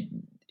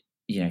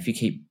 if you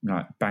keep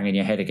like banging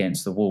your head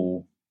against the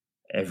wall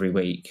every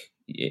week,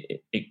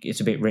 it's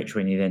a bit rich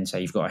when you then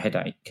say you've got a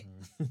headache.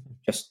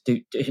 Just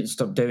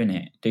stop doing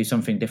it. Do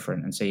something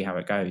different and see how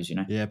it goes,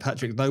 Yeah,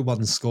 Patrick, no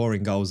one's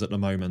scoring goals at the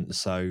moment.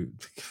 So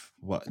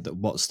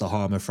what's the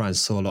harm of throwing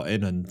Sorloth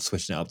in and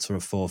switching it up to a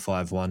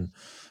 4-5-1?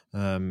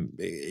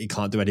 He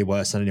can't do any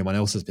worse than anyone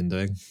else has been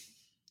doing.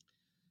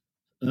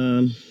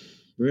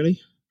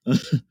 Really?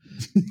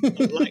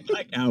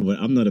 like Albert,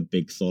 I'm not a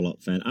big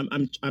Sorloth fan.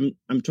 I'm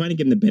trying to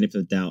give him the benefit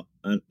of the doubt,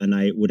 and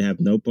I would have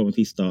no problem if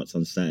he starts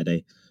on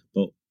Saturday.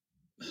 But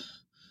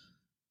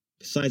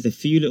besides a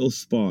few little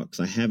sparks,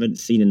 I haven't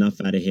seen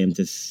enough out of him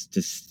to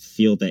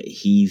feel that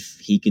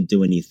he could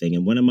do anything.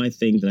 And one of my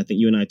things, and I think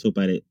you and I talked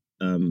about it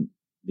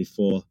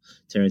before,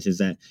 Terence, is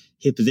that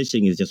his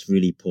positioning is just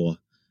really poor.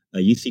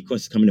 You see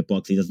crosses come in the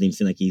box, he doesn't even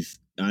seem like he's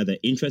either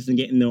interested in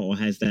getting there or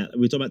has that.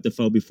 We talked about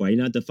Defoe before.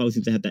 Defoe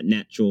seems to have that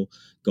natural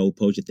goal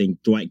poacher thing.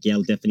 Dwight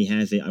Gale definitely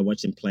has it. I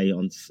watched him play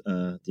on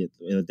the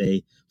other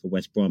day for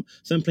West Brom.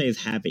 Some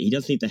players have it. He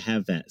doesn't need to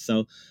have that.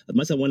 So as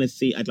much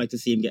as I'd like to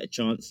see him get a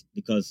chance,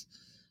 because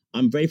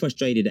I'm very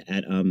frustrated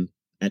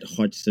at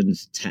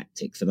Hodgson's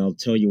tactics, and I'll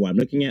tell you why. I'm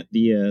looking at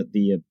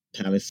the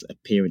Palace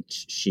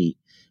appearance sheet.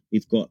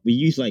 He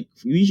usually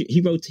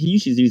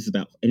uses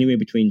about anywhere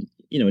between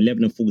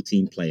 11 or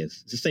 14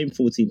 players. It's the same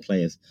 14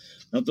 players.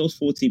 Of those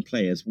 14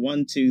 players,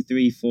 1, 2,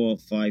 3, 4,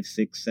 5,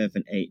 6,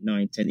 7, 8,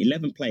 9, 10,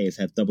 11 players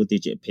have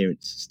double-digit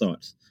appearance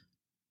starts.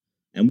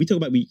 And we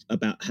talk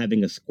about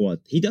having a squad.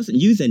 He doesn't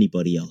use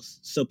anybody else.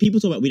 So people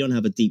talk about we don't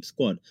have a deep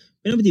squad.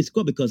 We don't have a deep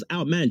squad because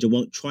our manager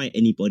won't try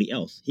anybody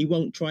else. He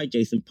won't try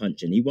Jason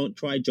Punchin. He won't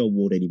try Joe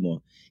Ward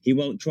anymore. He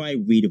won't try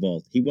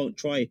Riedewald. He won't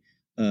try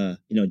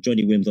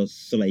Johnny Wims or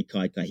Soleil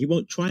Kaikai. He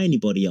won't try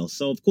anybody else.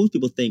 So of course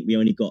people think we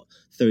only got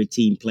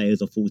 13 players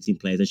or 14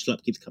 players, and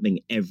Schlupp keeps coming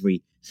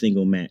every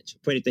single match.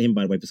 Credit to him,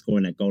 by the way, for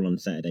scoring that goal on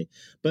Saturday.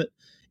 But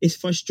it's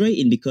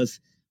frustrating because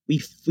we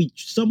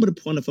stumbled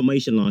upon a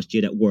formation last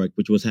year that worked,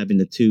 which was having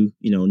the two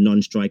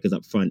non-strikers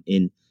up front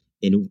in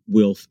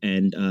Wilf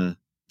and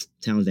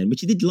Townsend, which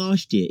he did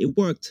last year. It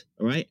worked,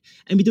 all right?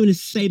 And we're doing the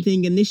same thing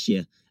again this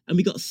year. And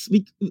we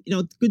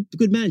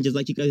good managers,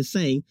 like you guys are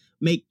saying,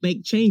 make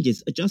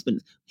changes,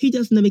 adjustments. He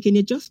doesn't make any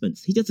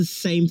adjustments. He does the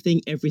same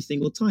thing every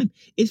single time.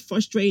 It's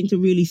frustrating to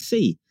really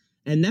see.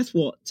 And that's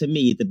what, to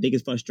me, the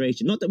biggest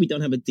frustration. Not that we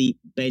don't have a deep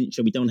bench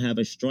or we don't have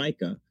a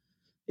striker.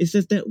 It's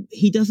just that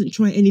he doesn't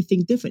try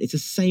anything different. It's the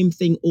same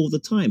thing all the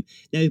time.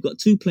 Now, we've got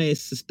 2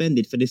 players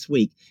suspended for this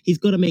week. He's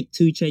got to make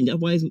 2 changes.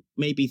 Otherwise,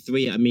 maybe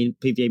 3. I mean,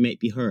 PVA might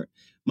be hurt.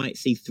 Might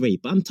see 3.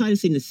 But I'm tired of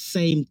seeing the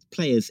same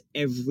players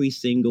every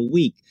single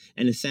week.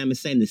 And as Sam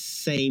is saying, the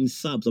same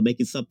subs or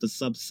making sub for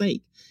sub's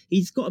sake.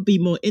 He's got to be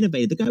more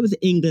innovative. The guy was an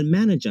England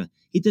manager.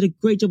 He did a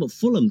great job at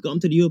Fulham, got him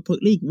to the Europa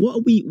League.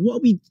 What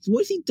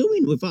is he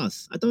doing with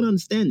us? I don't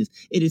understand this.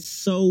 It is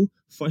so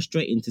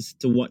frustrating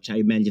to watch how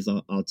he manages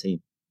our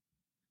team.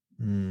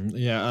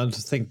 Yeah, I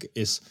think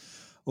it's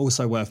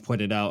also worth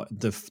pointing out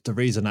the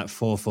reason that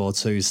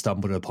 4-4-2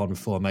 stumbled upon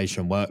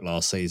formation work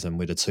last season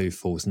with the 2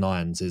 false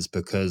nines is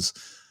because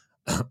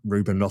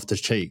Ruben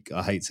Loftus-Cheek,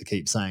 I hate to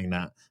keep saying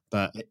that,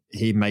 but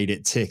he made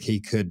it tick. He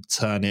could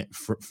turn it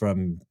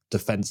from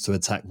defence to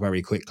attack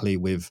very quickly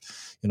with,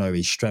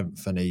 his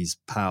strength and his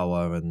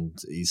power and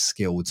his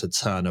skill to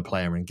turn a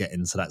player and get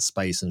into that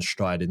space and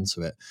stride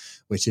into it,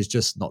 which is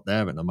just not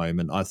there at the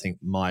moment. I think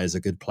Maya's a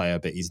good player,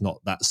 but he's not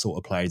that sort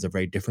of player. He's a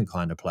very different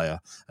kind of player.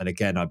 And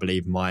again, I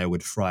believe Maya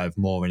would thrive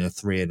more in a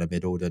 3 in the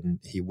middle than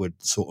he would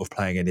sort of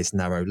playing in this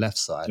narrow left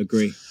side.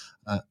 Agree.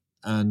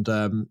 And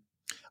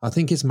I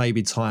think it's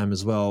maybe time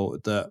as well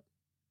that,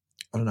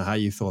 I don't know how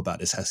you feel about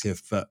this,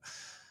 Hesketh, but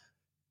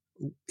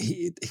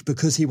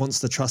because he wants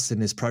to trust in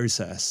this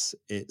process,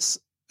 it's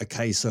a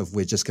case of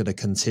we're just going to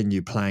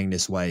continue playing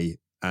this way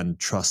and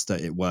trust that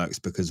it works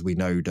because we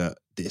know that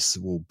this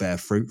will bear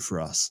fruit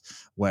for us,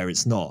 where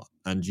it's not.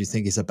 And do you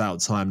think it's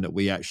about time that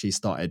we actually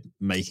started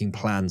making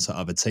plans for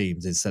other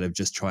teams instead of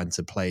just trying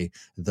to play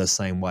the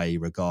same way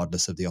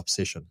regardless of the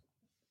opposition?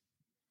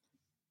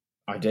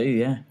 I do,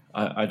 yeah.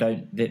 I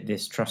don't.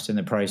 This trust in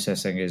the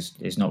processing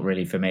is not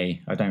really for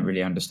me. I don't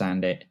really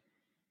understand it.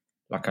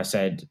 Like I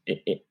said,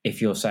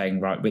 if you're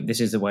saying, right, this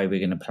is the way we're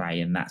going to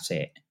play and that's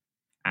it,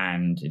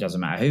 and it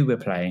doesn't matter who we're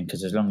playing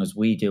because as long as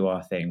we do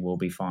our thing, we'll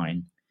be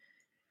fine.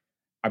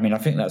 I mean, I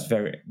think that's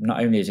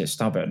not only is it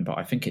stubborn, but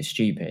I think it's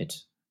stupid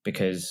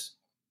because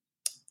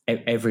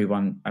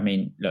everyone, I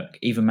mean, look,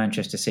 even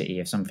Manchester City,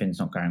 if something's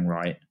not going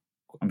right,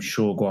 I'm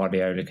sure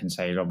Guardiola can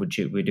say, oh,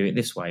 we do it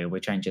this way or we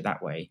change it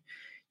that way.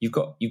 You've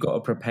got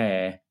to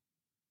prepare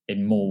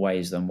in more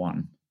ways than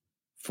one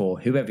for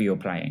whoever you're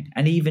playing.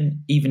 And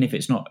even if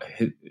it's not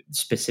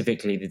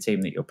specifically the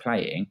team that you're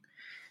playing,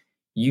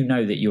 you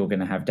know that you're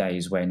going to have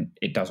days when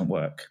it doesn't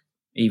work.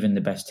 Even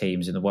the best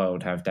teams in the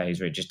world have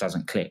days where it just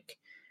doesn't click.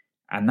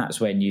 And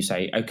that's when you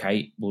say,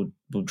 okay, we'll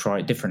try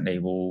it differently.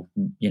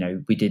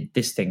 We did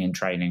this thing in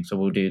training, so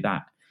we'll do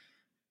that.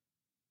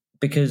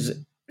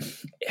 Because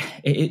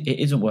it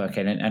isn't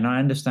working. And I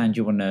understand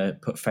you want to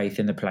put faith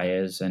in the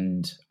players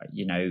and,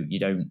 you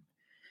don't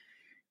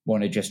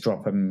want to just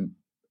drop them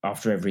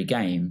after every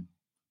game.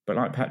 But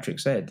like Patrick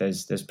said,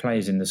 there's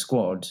players in the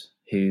squad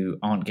who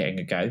aren't getting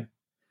a go.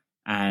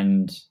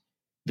 And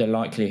the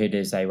likelihood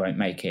is they won't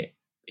make it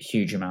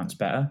huge amounts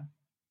better,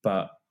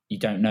 but you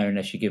don't know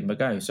unless you give them a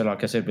go. So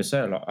like I said with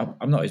Sir,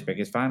 I'm not his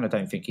biggest fan. I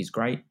don't think he's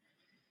great.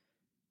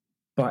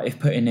 But if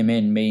putting him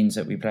in means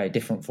that we play a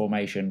different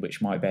formation,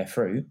 which might bear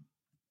fruit,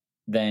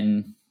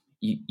 then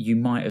you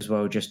might as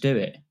well just do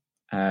it.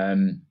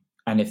 And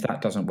if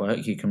that doesn't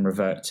work, you can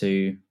revert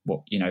to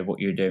what you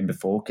were doing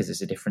before because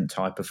it's a different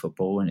type of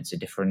football and it's a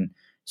different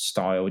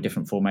style,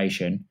 different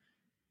formation.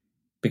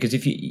 Because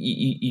if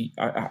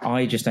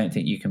I just don't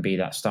think you can be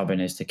that stubborn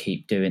as to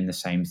keep doing the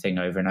same thing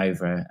over and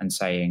over and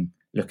saying,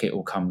 look, it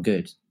will come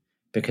good.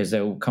 Because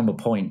there will come a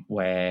point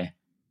where,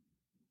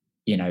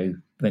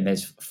 when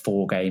there's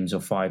 4 games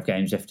or 5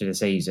 games after the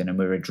season and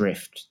we're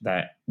adrift,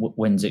 that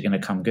when's it going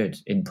to come good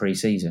in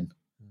pre-season?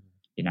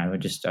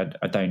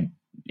 I don't,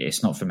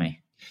 it's not for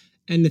me.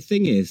 And the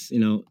thing is,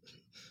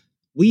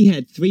 we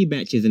had 3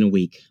 matches in a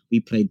week. We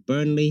played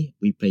Burnley,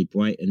 we played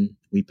Brighton,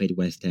 we played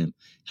West Ham.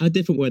 How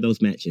different were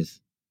those matches?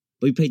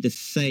 But we played the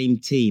same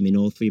team in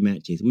all 3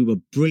 matches. We were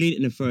brilliant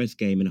in the first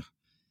game and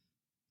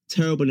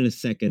terrible in the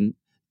second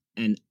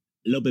and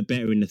a little bit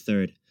better in the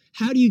third.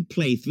 How do you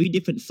play 3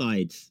 different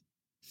sides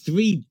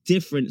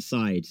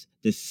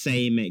the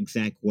same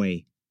exact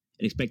way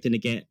and expecting to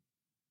get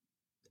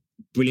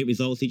brilliant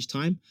results each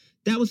time?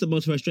 That was the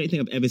most frustrating thing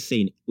I've ever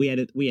seen. We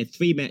had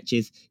 3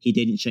 matches. He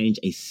didn't change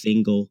a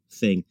single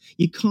thing.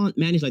 You can't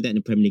manage like that in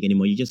the Premier League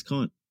anymore. You just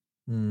can't.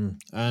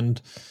 And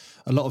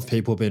a lot of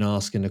people have been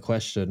asking the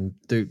question,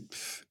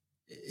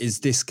 is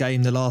this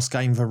game the last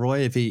game for Roy?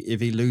 If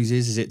he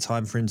loses, is it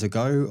time for him to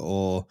go?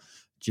 Or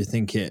do you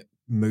think it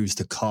moves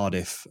to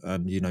Cardiff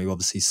and,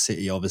 obviously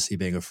City obviously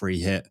being a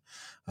free hit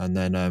and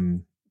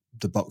then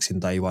the Boxing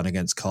Day one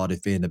against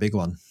Cardiff being the big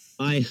one?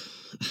 I'm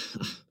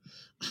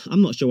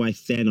not sure where I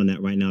stand on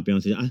that right now, to be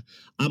honest with you.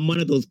 I'm one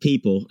of those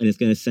people, and it's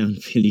going to sound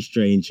really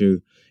strange,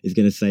 who is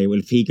going to say, well,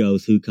 if he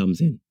goes, who comes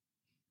in?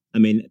 I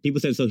mean, people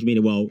say on social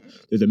media, well,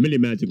 there's a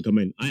million man who can come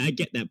in. I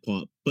get that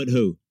part, but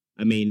who?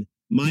 I mean,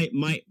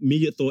 my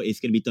immediate thought is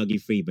going to be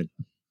Dougie Freedman.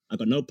 I've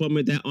got no problem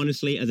with that,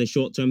 honestly, as a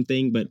short-term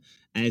thing, but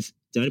as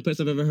the only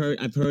person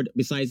I've heard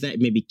besides that,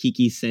 maybe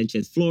Kiki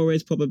Sanchez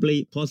Flores,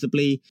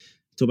 possibly.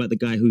 Talk about the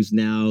guy who's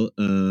now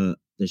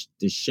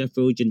the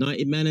Sheffield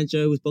United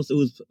manager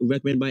who's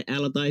recommended by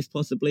Allardyce,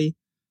 possibly.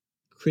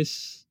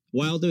 Chris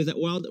Wilder, is that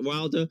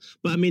Wilder?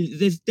 But I mean,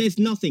 there's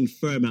nothing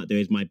firm out there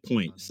is my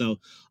point. So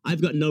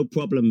I've got no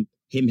problem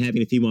him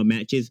having a few more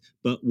matches,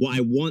 but what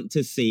I want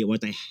to see,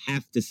 what I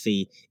have to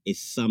see is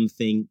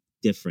something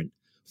different.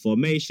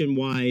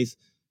 Formation-wise,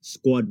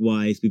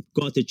 squad-wise, we've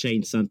got to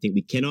change something.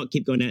 We cannot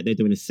keep going out there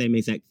doing the same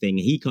exact thing.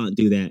 He can't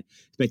do that,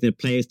 expecting the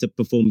players to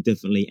perform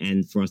differently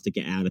and for us to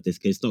get out of this,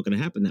 because it's not going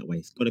to happen that way.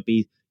 It's got to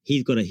be,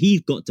 he's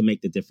got to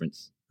make the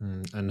difference.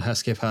 And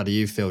Hesketh, how do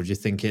you feel? Do you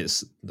think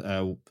it's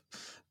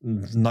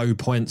no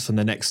points from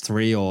the next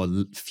 3 or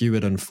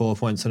fewer than 4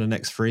 points from the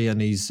next 3 and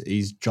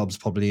his job's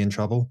probably in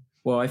trouble?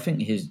 Well, I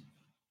think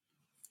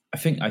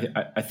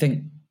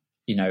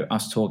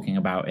us talking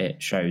about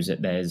it shows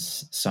that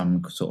there's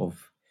some sort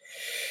of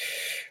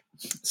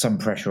some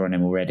pressure on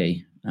him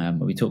already.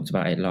 We talked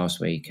about it last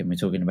week, and we're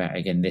talking about it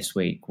again this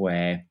week,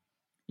 where,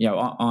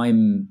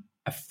 I'm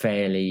a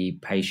fairly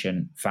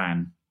patient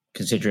fan,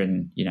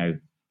 considering,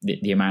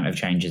 the amount of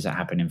changes that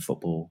happen in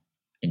football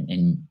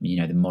in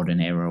the modern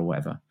era or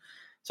whatever.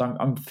 So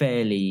I'm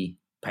fairly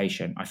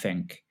patient, I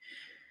think.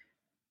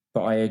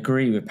 But I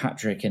agree with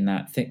Patrick in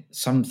that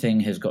something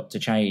has got to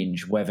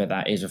change, whether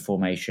that is a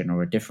formation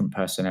or a different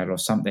personnel or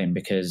something,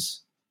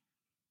 because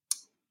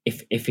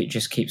if it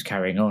just keeps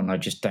carrying on, I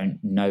just don't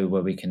know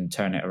where we can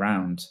turn it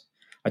around.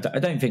 I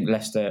don't think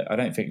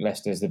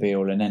Leicester's the be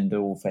all and end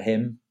all for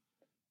him.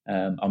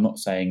 I'm not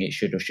saying it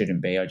should or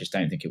shouldn't be. I just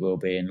don't think it will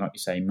be. And like you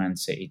say, Man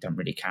City don't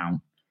really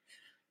count.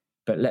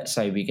 But let's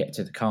say we get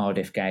to the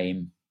Cardiff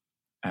game.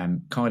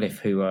 Cardiff,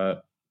 who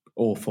are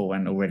awful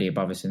and already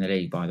above us in the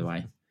league, by the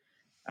way.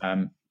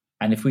 And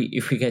if we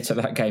get to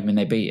that game and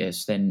they beat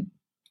us, then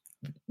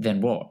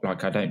what?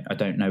 Like, I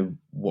don't know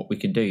what we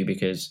can do,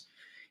 because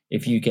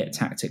if you get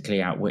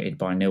tactically outwitted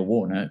by Neil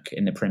Warnock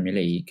in the Premier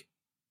League,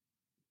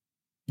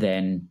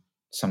 then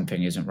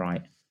something isn't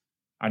right.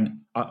 And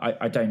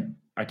I don't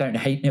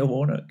hate Neil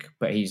Warnock,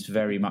 but he's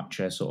very much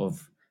a sort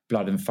of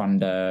blood and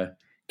thunder,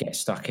 get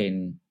stuck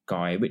in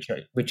guy,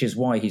 which is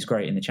why he's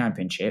great in the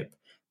Championship,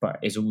 but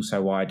is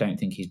also why I don't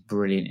think he's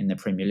brilliant in the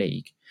Premier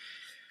League.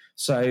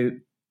 So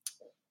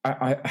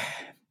I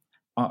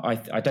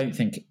don't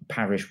think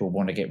Parish will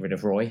want to get rid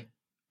of Roy.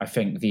 I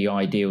think the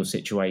ideal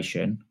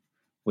situation,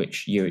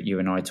 which you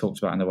and I talked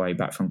about on the way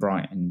back from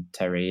Brighton,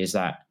 Terry, is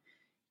that,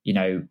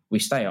 we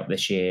stay up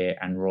this year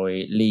and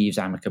Roy leaves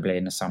amicably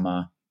in the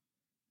summer,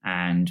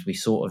 and we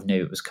sort of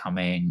knew it was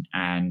coming,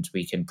 and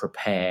we can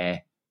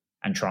prepare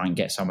and try and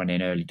get someone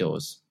in early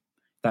doors.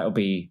 That would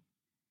be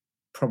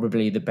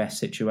probably the best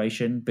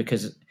situation,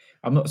 because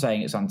I'm not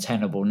saying it's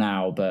untenable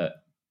now, but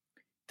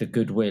the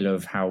goodwill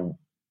of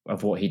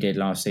what he did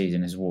last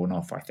season has worn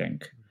off, I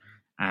think.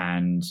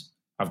 And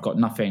I've got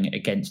nothing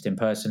against him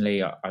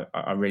personally.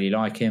 I really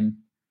like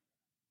him,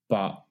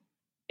 but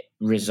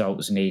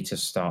results need to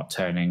start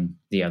turning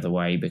the other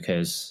way,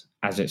 because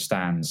as it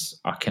stands,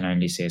 I can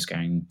only see us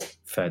going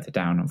further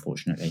down,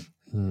 unfortunately.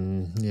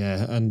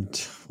 Yeah, and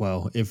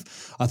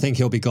I think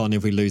he'll be gone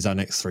if we lose our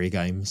next 3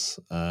 games,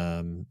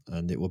 and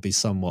it will be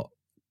somewhat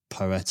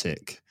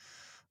poetic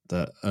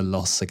that a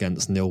loss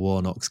against Neil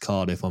Warnock's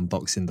Cardiff on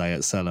Boxing Day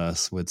at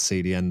Selhurst would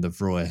see the end of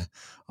Roy,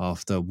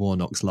 after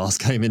Warnock's last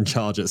game in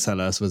charge at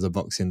Selhurst was a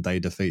Boxing Day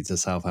defeat to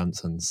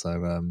Southampton.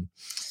 So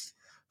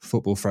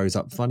football throws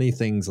up funny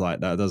things like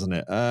that, doesn't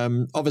it?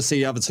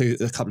 Obviously, a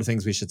couple of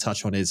things we should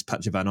touch on is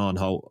Patrick Van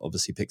Aanholt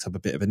obviously picked up a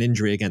bit of an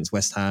injury against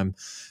West Ham,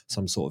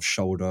 some sort of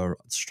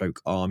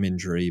shoulder/arm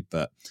injury,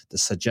 but the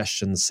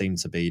suggestions seem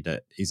to be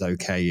that he's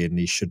okay and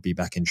he should be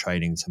back in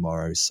training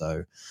tomorrow.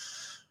 So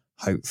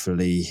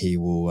hopefully he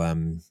will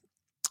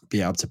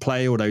be able to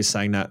play, although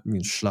saying that,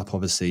 Schlupp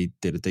obviously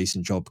did a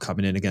decent job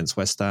coming in against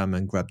West Ham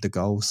and grabbed the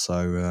goal.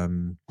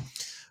 So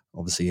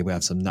obviously we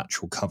have some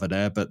natural cover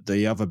there. But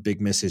the other big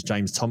miss is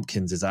James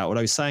Tompkins is out.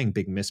 Although saying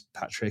big miss,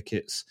 Patrick,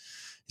 he's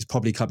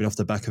probably coming off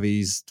the back of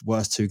his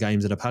worst 2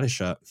 games in a Palace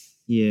shirt.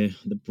 Yeah,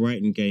 the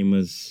Brighton game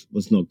was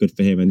not good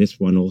for him. And this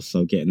one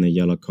also, getting the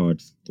yellow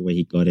card the way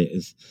he got it,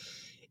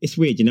 it's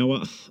weird. You know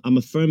what? I'm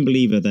a firm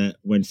believer that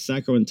when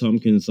Saka and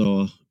Tompkins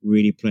are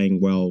really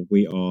playing well,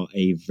 we are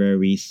a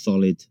very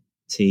solid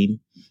team.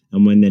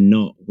 And when they're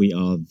not, we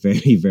are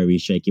very, very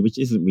shaky, which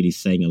isn't really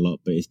saying a lot,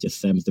 but it just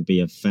seems to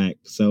be a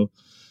fact. So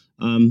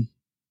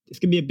it's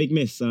going to be a big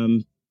miss.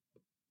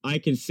 I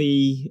can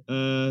see,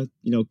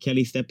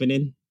 Kelly stepping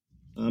in.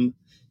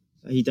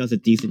 He does a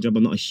decent job.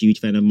 I'm not a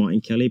huge fan of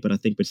Martin Kelly, but I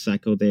think with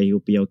Sacco there, he'll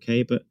be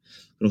okay. But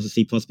I could also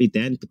see possibly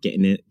Dan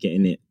getting it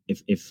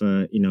if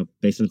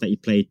based on the fact he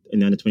played in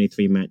the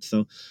under-23 match.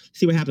 So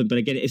see what happens. But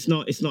again, it's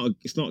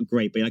not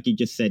great. But like you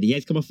just said, he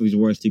has come off of his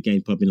worst 2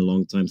 games probably in a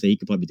long time, so he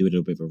could probably do a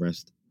little bit of a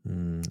rest.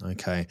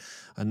 Okay,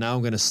 and now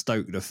I'm going to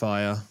stoke the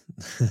fire.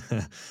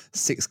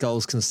 6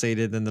 goals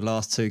conceded in the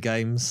last 2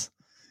 games.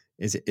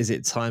 Is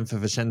it time for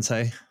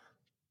Vicente?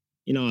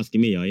 You're not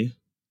asking me, are you?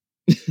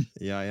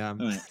 Yeah, I am.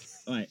 All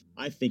right.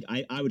 I think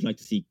I would like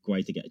to see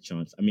Guaita to get a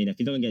chance. I mean, if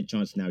he doesn't get a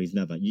chance now, he's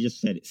never. You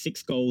just said it.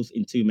 6 goals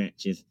in 2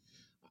 matches.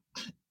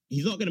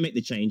 He's not going to make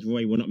the change.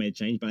 Roy will not make a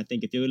change. But I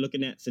think if you're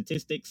looking at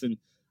statistics and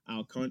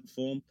our current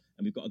form,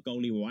 and we've got a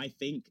goalie who I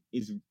think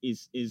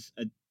is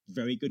a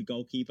very good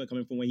goalkeeper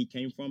coming from where he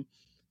came from,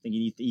 I think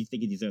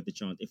he deserves the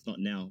chance. If not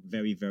now,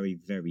 very, very,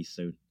 very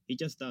soon. He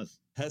just does.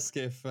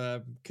 Hesketh,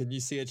 can you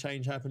see a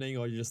change happening,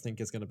 or you just think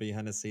it's going to be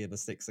Hennessy in the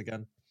sticks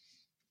again?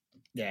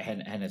 Yeah,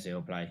 Hennessy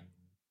will play.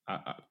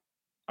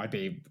 I'd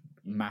be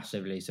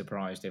massively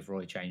surprised if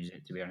Roy changes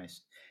it, to be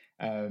honest.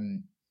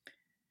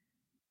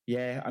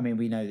 Yeah, I mean,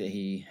 we know that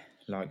he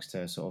likes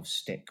to sort of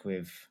stick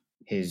with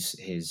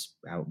his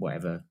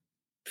whatever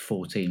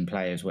 14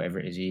 players, whatever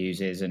it is he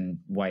uses, and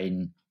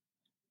Wayne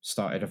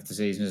started off the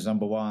season as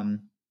number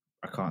 1.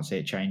 I can't see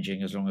it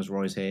changing as long as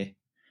Roy's here,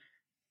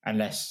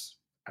 unless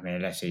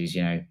he's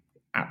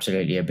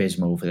absolutely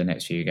abysmal for the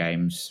next few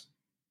games.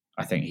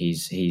 I think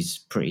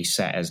he's pretty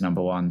set as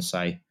number 1.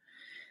 So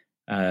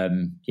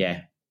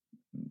yeah,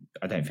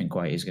 I don't think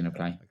Guaita is going to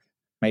play.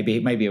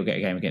 Maybe he'll get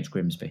a game against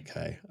Grimsby.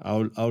 Okay,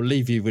 I'll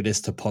leave you with this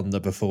to ponder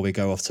before we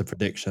go off to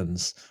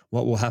predictions.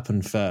 What will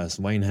happen first?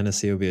 Wayne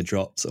Hennessy will be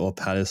dropped, or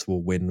Palace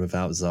will win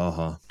without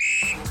Zaha?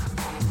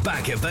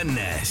 Back of the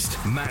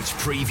Nest Match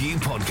Preview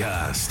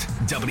Podcast.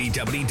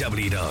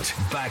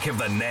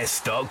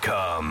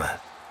 www.backofthenest.com.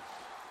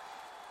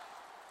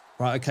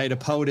 Right, okay, the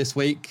poll this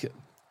week,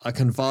 I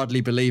can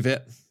hardly believe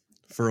it,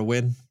 for a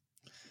win.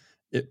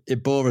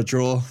 It bore a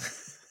draw,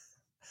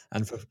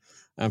 and for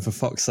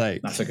fuck's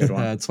sake. That's a good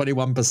one.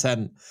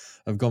 21%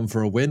 have gone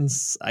for a win,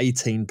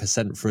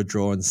 18% for a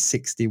draw, and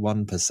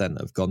 61%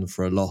 have gone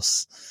for a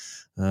loss.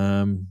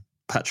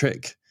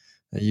 Patrick,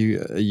 do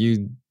you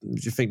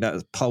think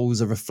that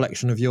polls a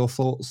reflection of your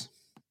thoughts?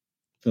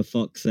 For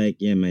fuck's sake,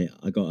 yeah, mate.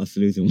 I got us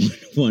losing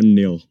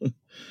 1-0.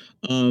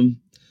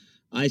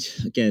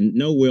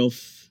 No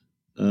Wilf.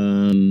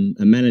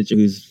 A manager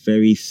who's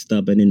very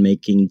stubborn in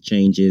making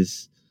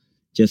changes.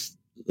 Just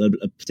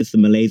the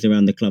malaise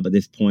around the club at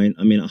this point.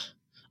 I mean,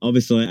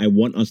 obviously, I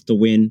want us to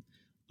win.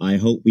 I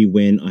hope we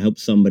win. I hope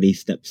somebody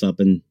steps up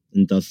and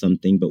does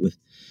something. But with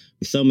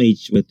so many,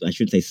 I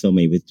shouldn't say so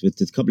many, with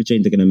a couple of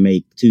changes they're going to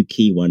make, two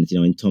key ones,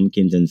 in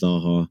Tompkins and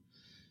Zaha.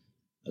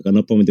 I've got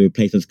no problem with the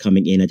replacements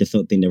coming in. I just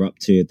don't think they're up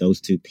to those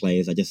two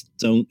players. I just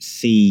don't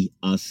see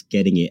us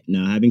getting it.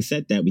 Now, having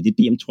said that, we did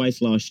beat them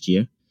twice last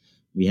year.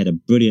 We had a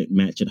brilliant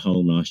match at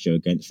home last year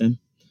against them.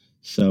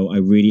 So I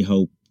really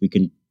hope we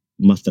can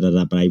muster that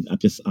up. But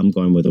I'm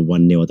going with a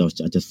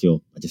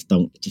 1-0.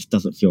 It just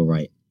doesn't feel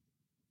right.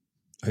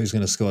 Who's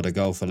going to score the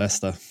goal for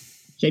Leicester?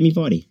 Jamie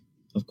Vardy,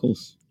 of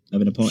course,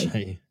 having a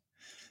party.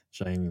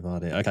 Jamie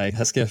Vardy. Okay,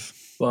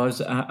 Hesketh. Well,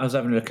 I was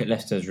having a look at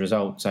Leicester's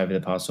results over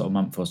the past sort of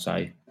month or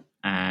so,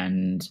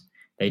 and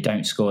they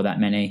don't score that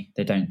many.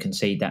 They don't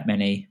concede that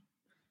many.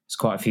 There's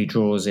quite a few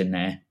draws in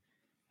there.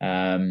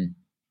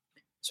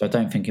 So I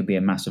don't think it'll be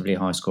a massively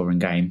high-scoring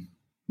game,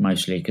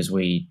 mostly because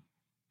we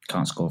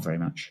can't score very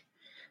much.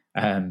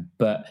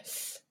 But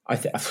I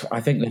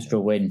think Leicester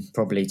will win,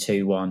 probably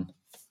 2-1.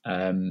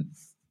 I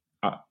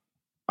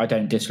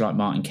don't dislike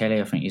Martin Kelly.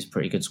 I think he's a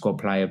pretty good squad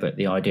player, but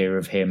the idea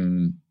of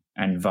him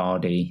and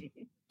Vardy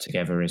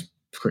together is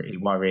pretty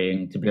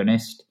worrying, to be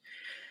honest.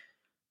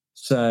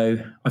 So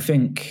I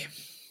think,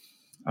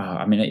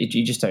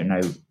 you just don't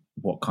know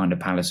what kind of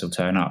Palace will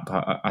turn up.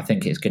 I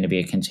think it's going to be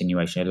a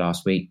continuation of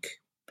last week,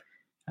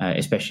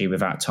 especially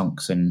without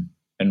Tonks and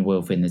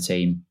Wilf in the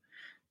team.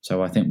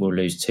 So I think we'll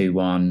lose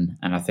 2-1,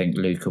 and I think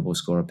Luca will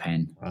score a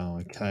pen. Oh,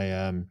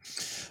 okay.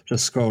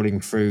 Just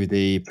scrolling through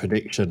the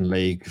prediction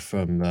league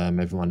from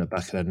everyone at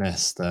Back of the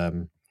Nest.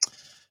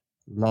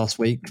 Last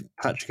week,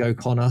 Patrick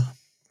O'Connor,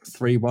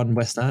 3-1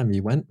 West Ham.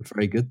 You went.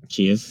 Very good.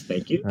 Cheers.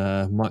 Thank you.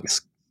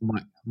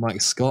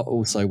 Mike Scott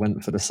also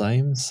went for the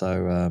same.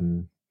 So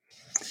I'm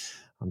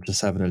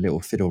just having a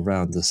little fiddle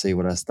round to see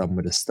what that's done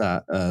with the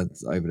stat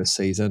over the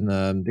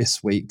season.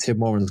 This week, Tim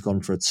Warren's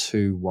gone for a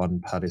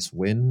 2-1 Palace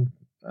win.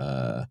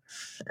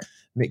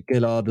 Nick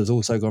Gillard has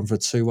also gone for a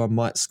 2-1.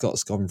 Mike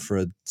Scott's gone for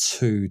a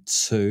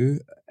 2-2.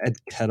 Ed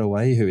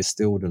Kellaway, who is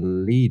still the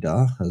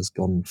leader, has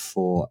gone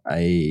for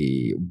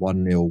a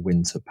 1-0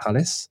 win to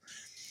Palace.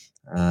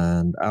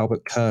 And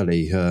Albert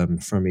Curley,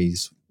 from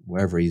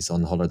wherever he's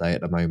on holiday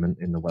at the moment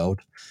in the world,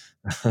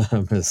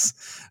 has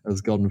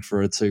gone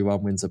for a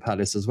 2-1 win to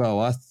Palace as well.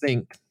 I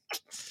think,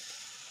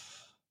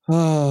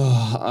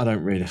 I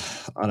don't really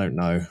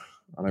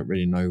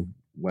know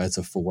where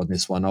to fall on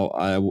this one.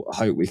 I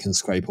hope we can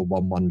scrape a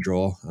 1-1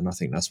 draw, and I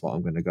think that's what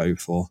I'm going to go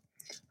for.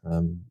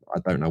 I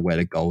don't know where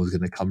the goal is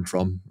going to come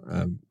from.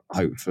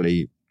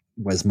 Hopefully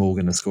Wes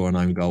Morgan to score an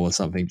own goal or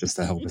something just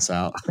to help us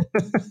out.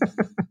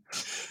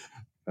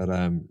 But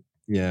so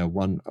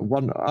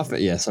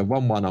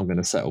 1-1 I'm going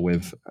to settle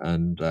with,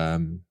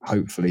 and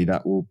hopefully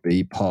that will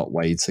be part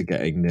way to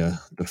getting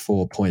the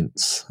 4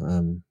 points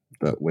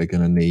that we're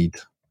going to need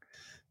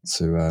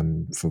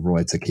to for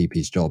Roy to keep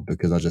his job,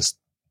 because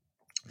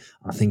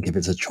I think if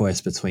it's a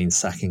choice between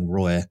sacking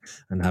Roy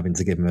and having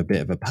to give him a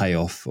bit of a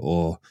payoff,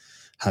 or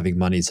having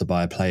money to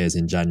buy players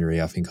in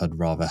January, I think I'd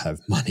rather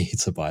have money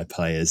to buy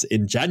players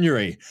in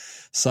January.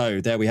 So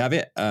there we have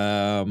it.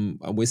 And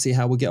we'll see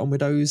how we get on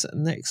with those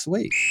next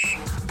week.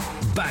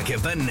 Back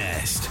of the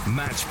Nest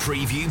Match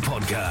Preview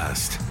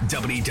Podcast.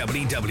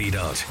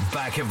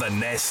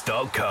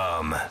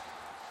 www.backofthenest.com.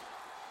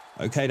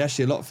 Okay, that's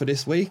your lot for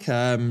this week.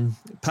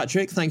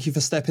 Patrick, thank you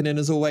for stepping in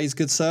as always,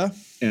 good sir.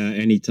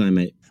 Anytime,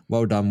 mate.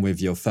 Well done with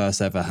your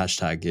first ever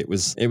hashtag. It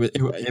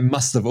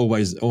must have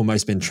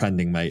almost been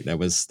trending, mate. There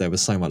was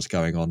so much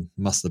going on.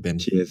 Must have been.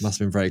 Cheers. Must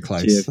have been very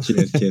close.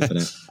 Cheers for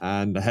that.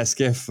 And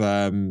Hesketh,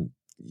 I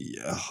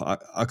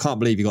can't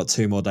believe you got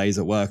 2 more days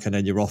at work and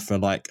then you're off for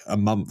like a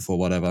month or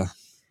whatever.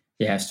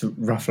 Yeah, it's a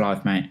rough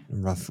life, mate.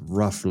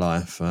 Rough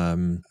life.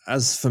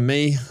 As for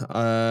me,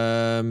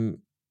 I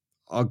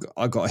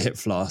got a hip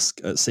flask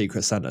at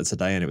Secret Santa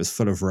today and it was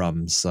full of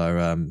rum. So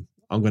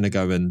I'm going to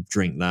go and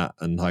drink that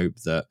and hope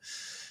that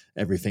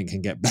everything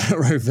can get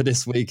better over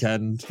this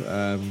weekend.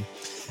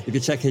 If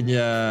you're checking your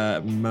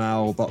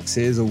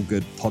mailboxes, all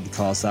good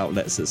podcast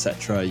outlets,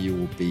 etc., you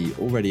will be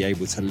already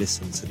able to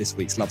listen to this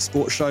week's Love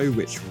Sports show,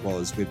 which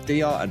was with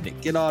DR and Nick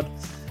Gillard.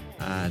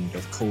 And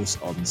of course,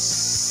 on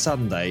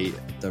Sunday,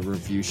 the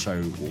review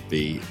show will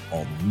be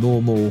on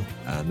Normal,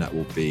 and that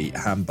will be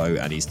Hambo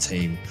and his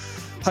team,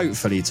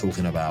 hopefully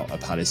talking about a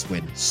Palace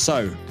win.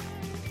 So,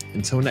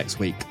 until next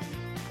week,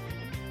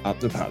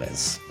 up the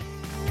Palace.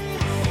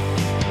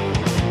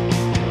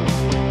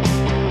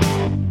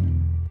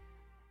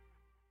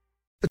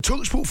 The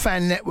TalkSport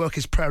Fan Network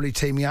is proudly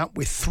teaming up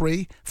with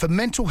 3 for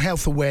Mental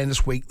Health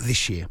Awareness Week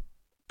this year.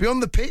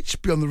 Beyond the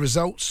pitch, beyond the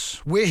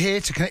results, we're here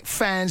to connect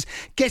fans,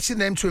 getting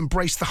them to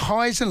embrace the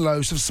highs and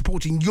lows of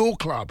supporting your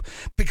club,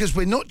 because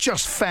we're not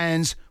just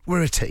fans,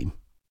 we're a team.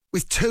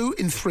 With 2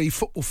 in 3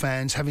 football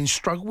fans having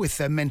struggled with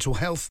their mental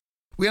health,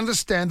 we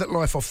understand that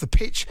life off the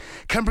pitch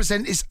can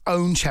present its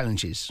own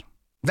challenges.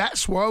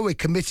 That's why we're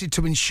committed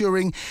to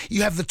ensuring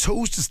you have the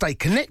tools to stay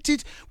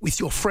connected with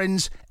your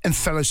friends and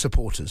fellow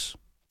supporters.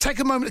 Take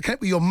a moment to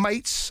connect with your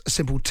mates. A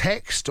simple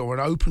text or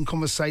an open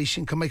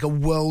conversation can make a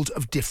world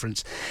of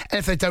difference. And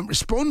if they don't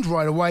respond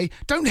right away,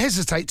 don't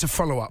hesitate to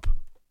follow up.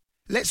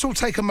 Let's all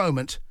take a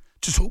moment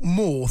to talk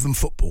more than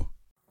football.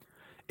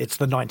 It's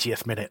the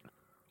 90th minute.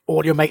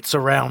 All your mates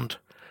around.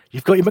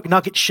 You've got your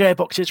McNugget share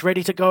boxes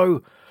ready to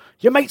go.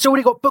 Your mate's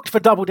already got booked for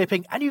double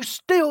dipping, and you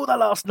steal the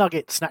last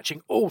nugget,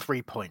 snatching all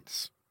 3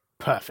 points.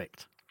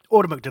 Perfect.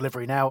 Order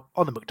McDelivery now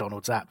on the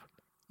McDonald's app.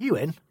 You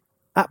in?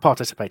 At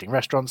participating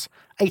restaurants,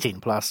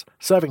 18 plus,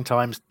 serving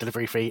times,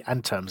 delivery fee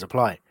and terms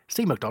apply.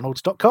 See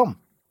mcdonalds.com.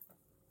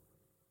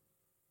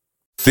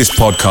 This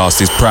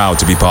podcast is proud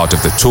to be part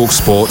of the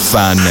TalkSport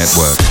Fan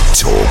Network.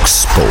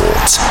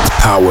 TalkSport.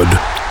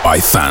 Powered by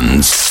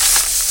fans.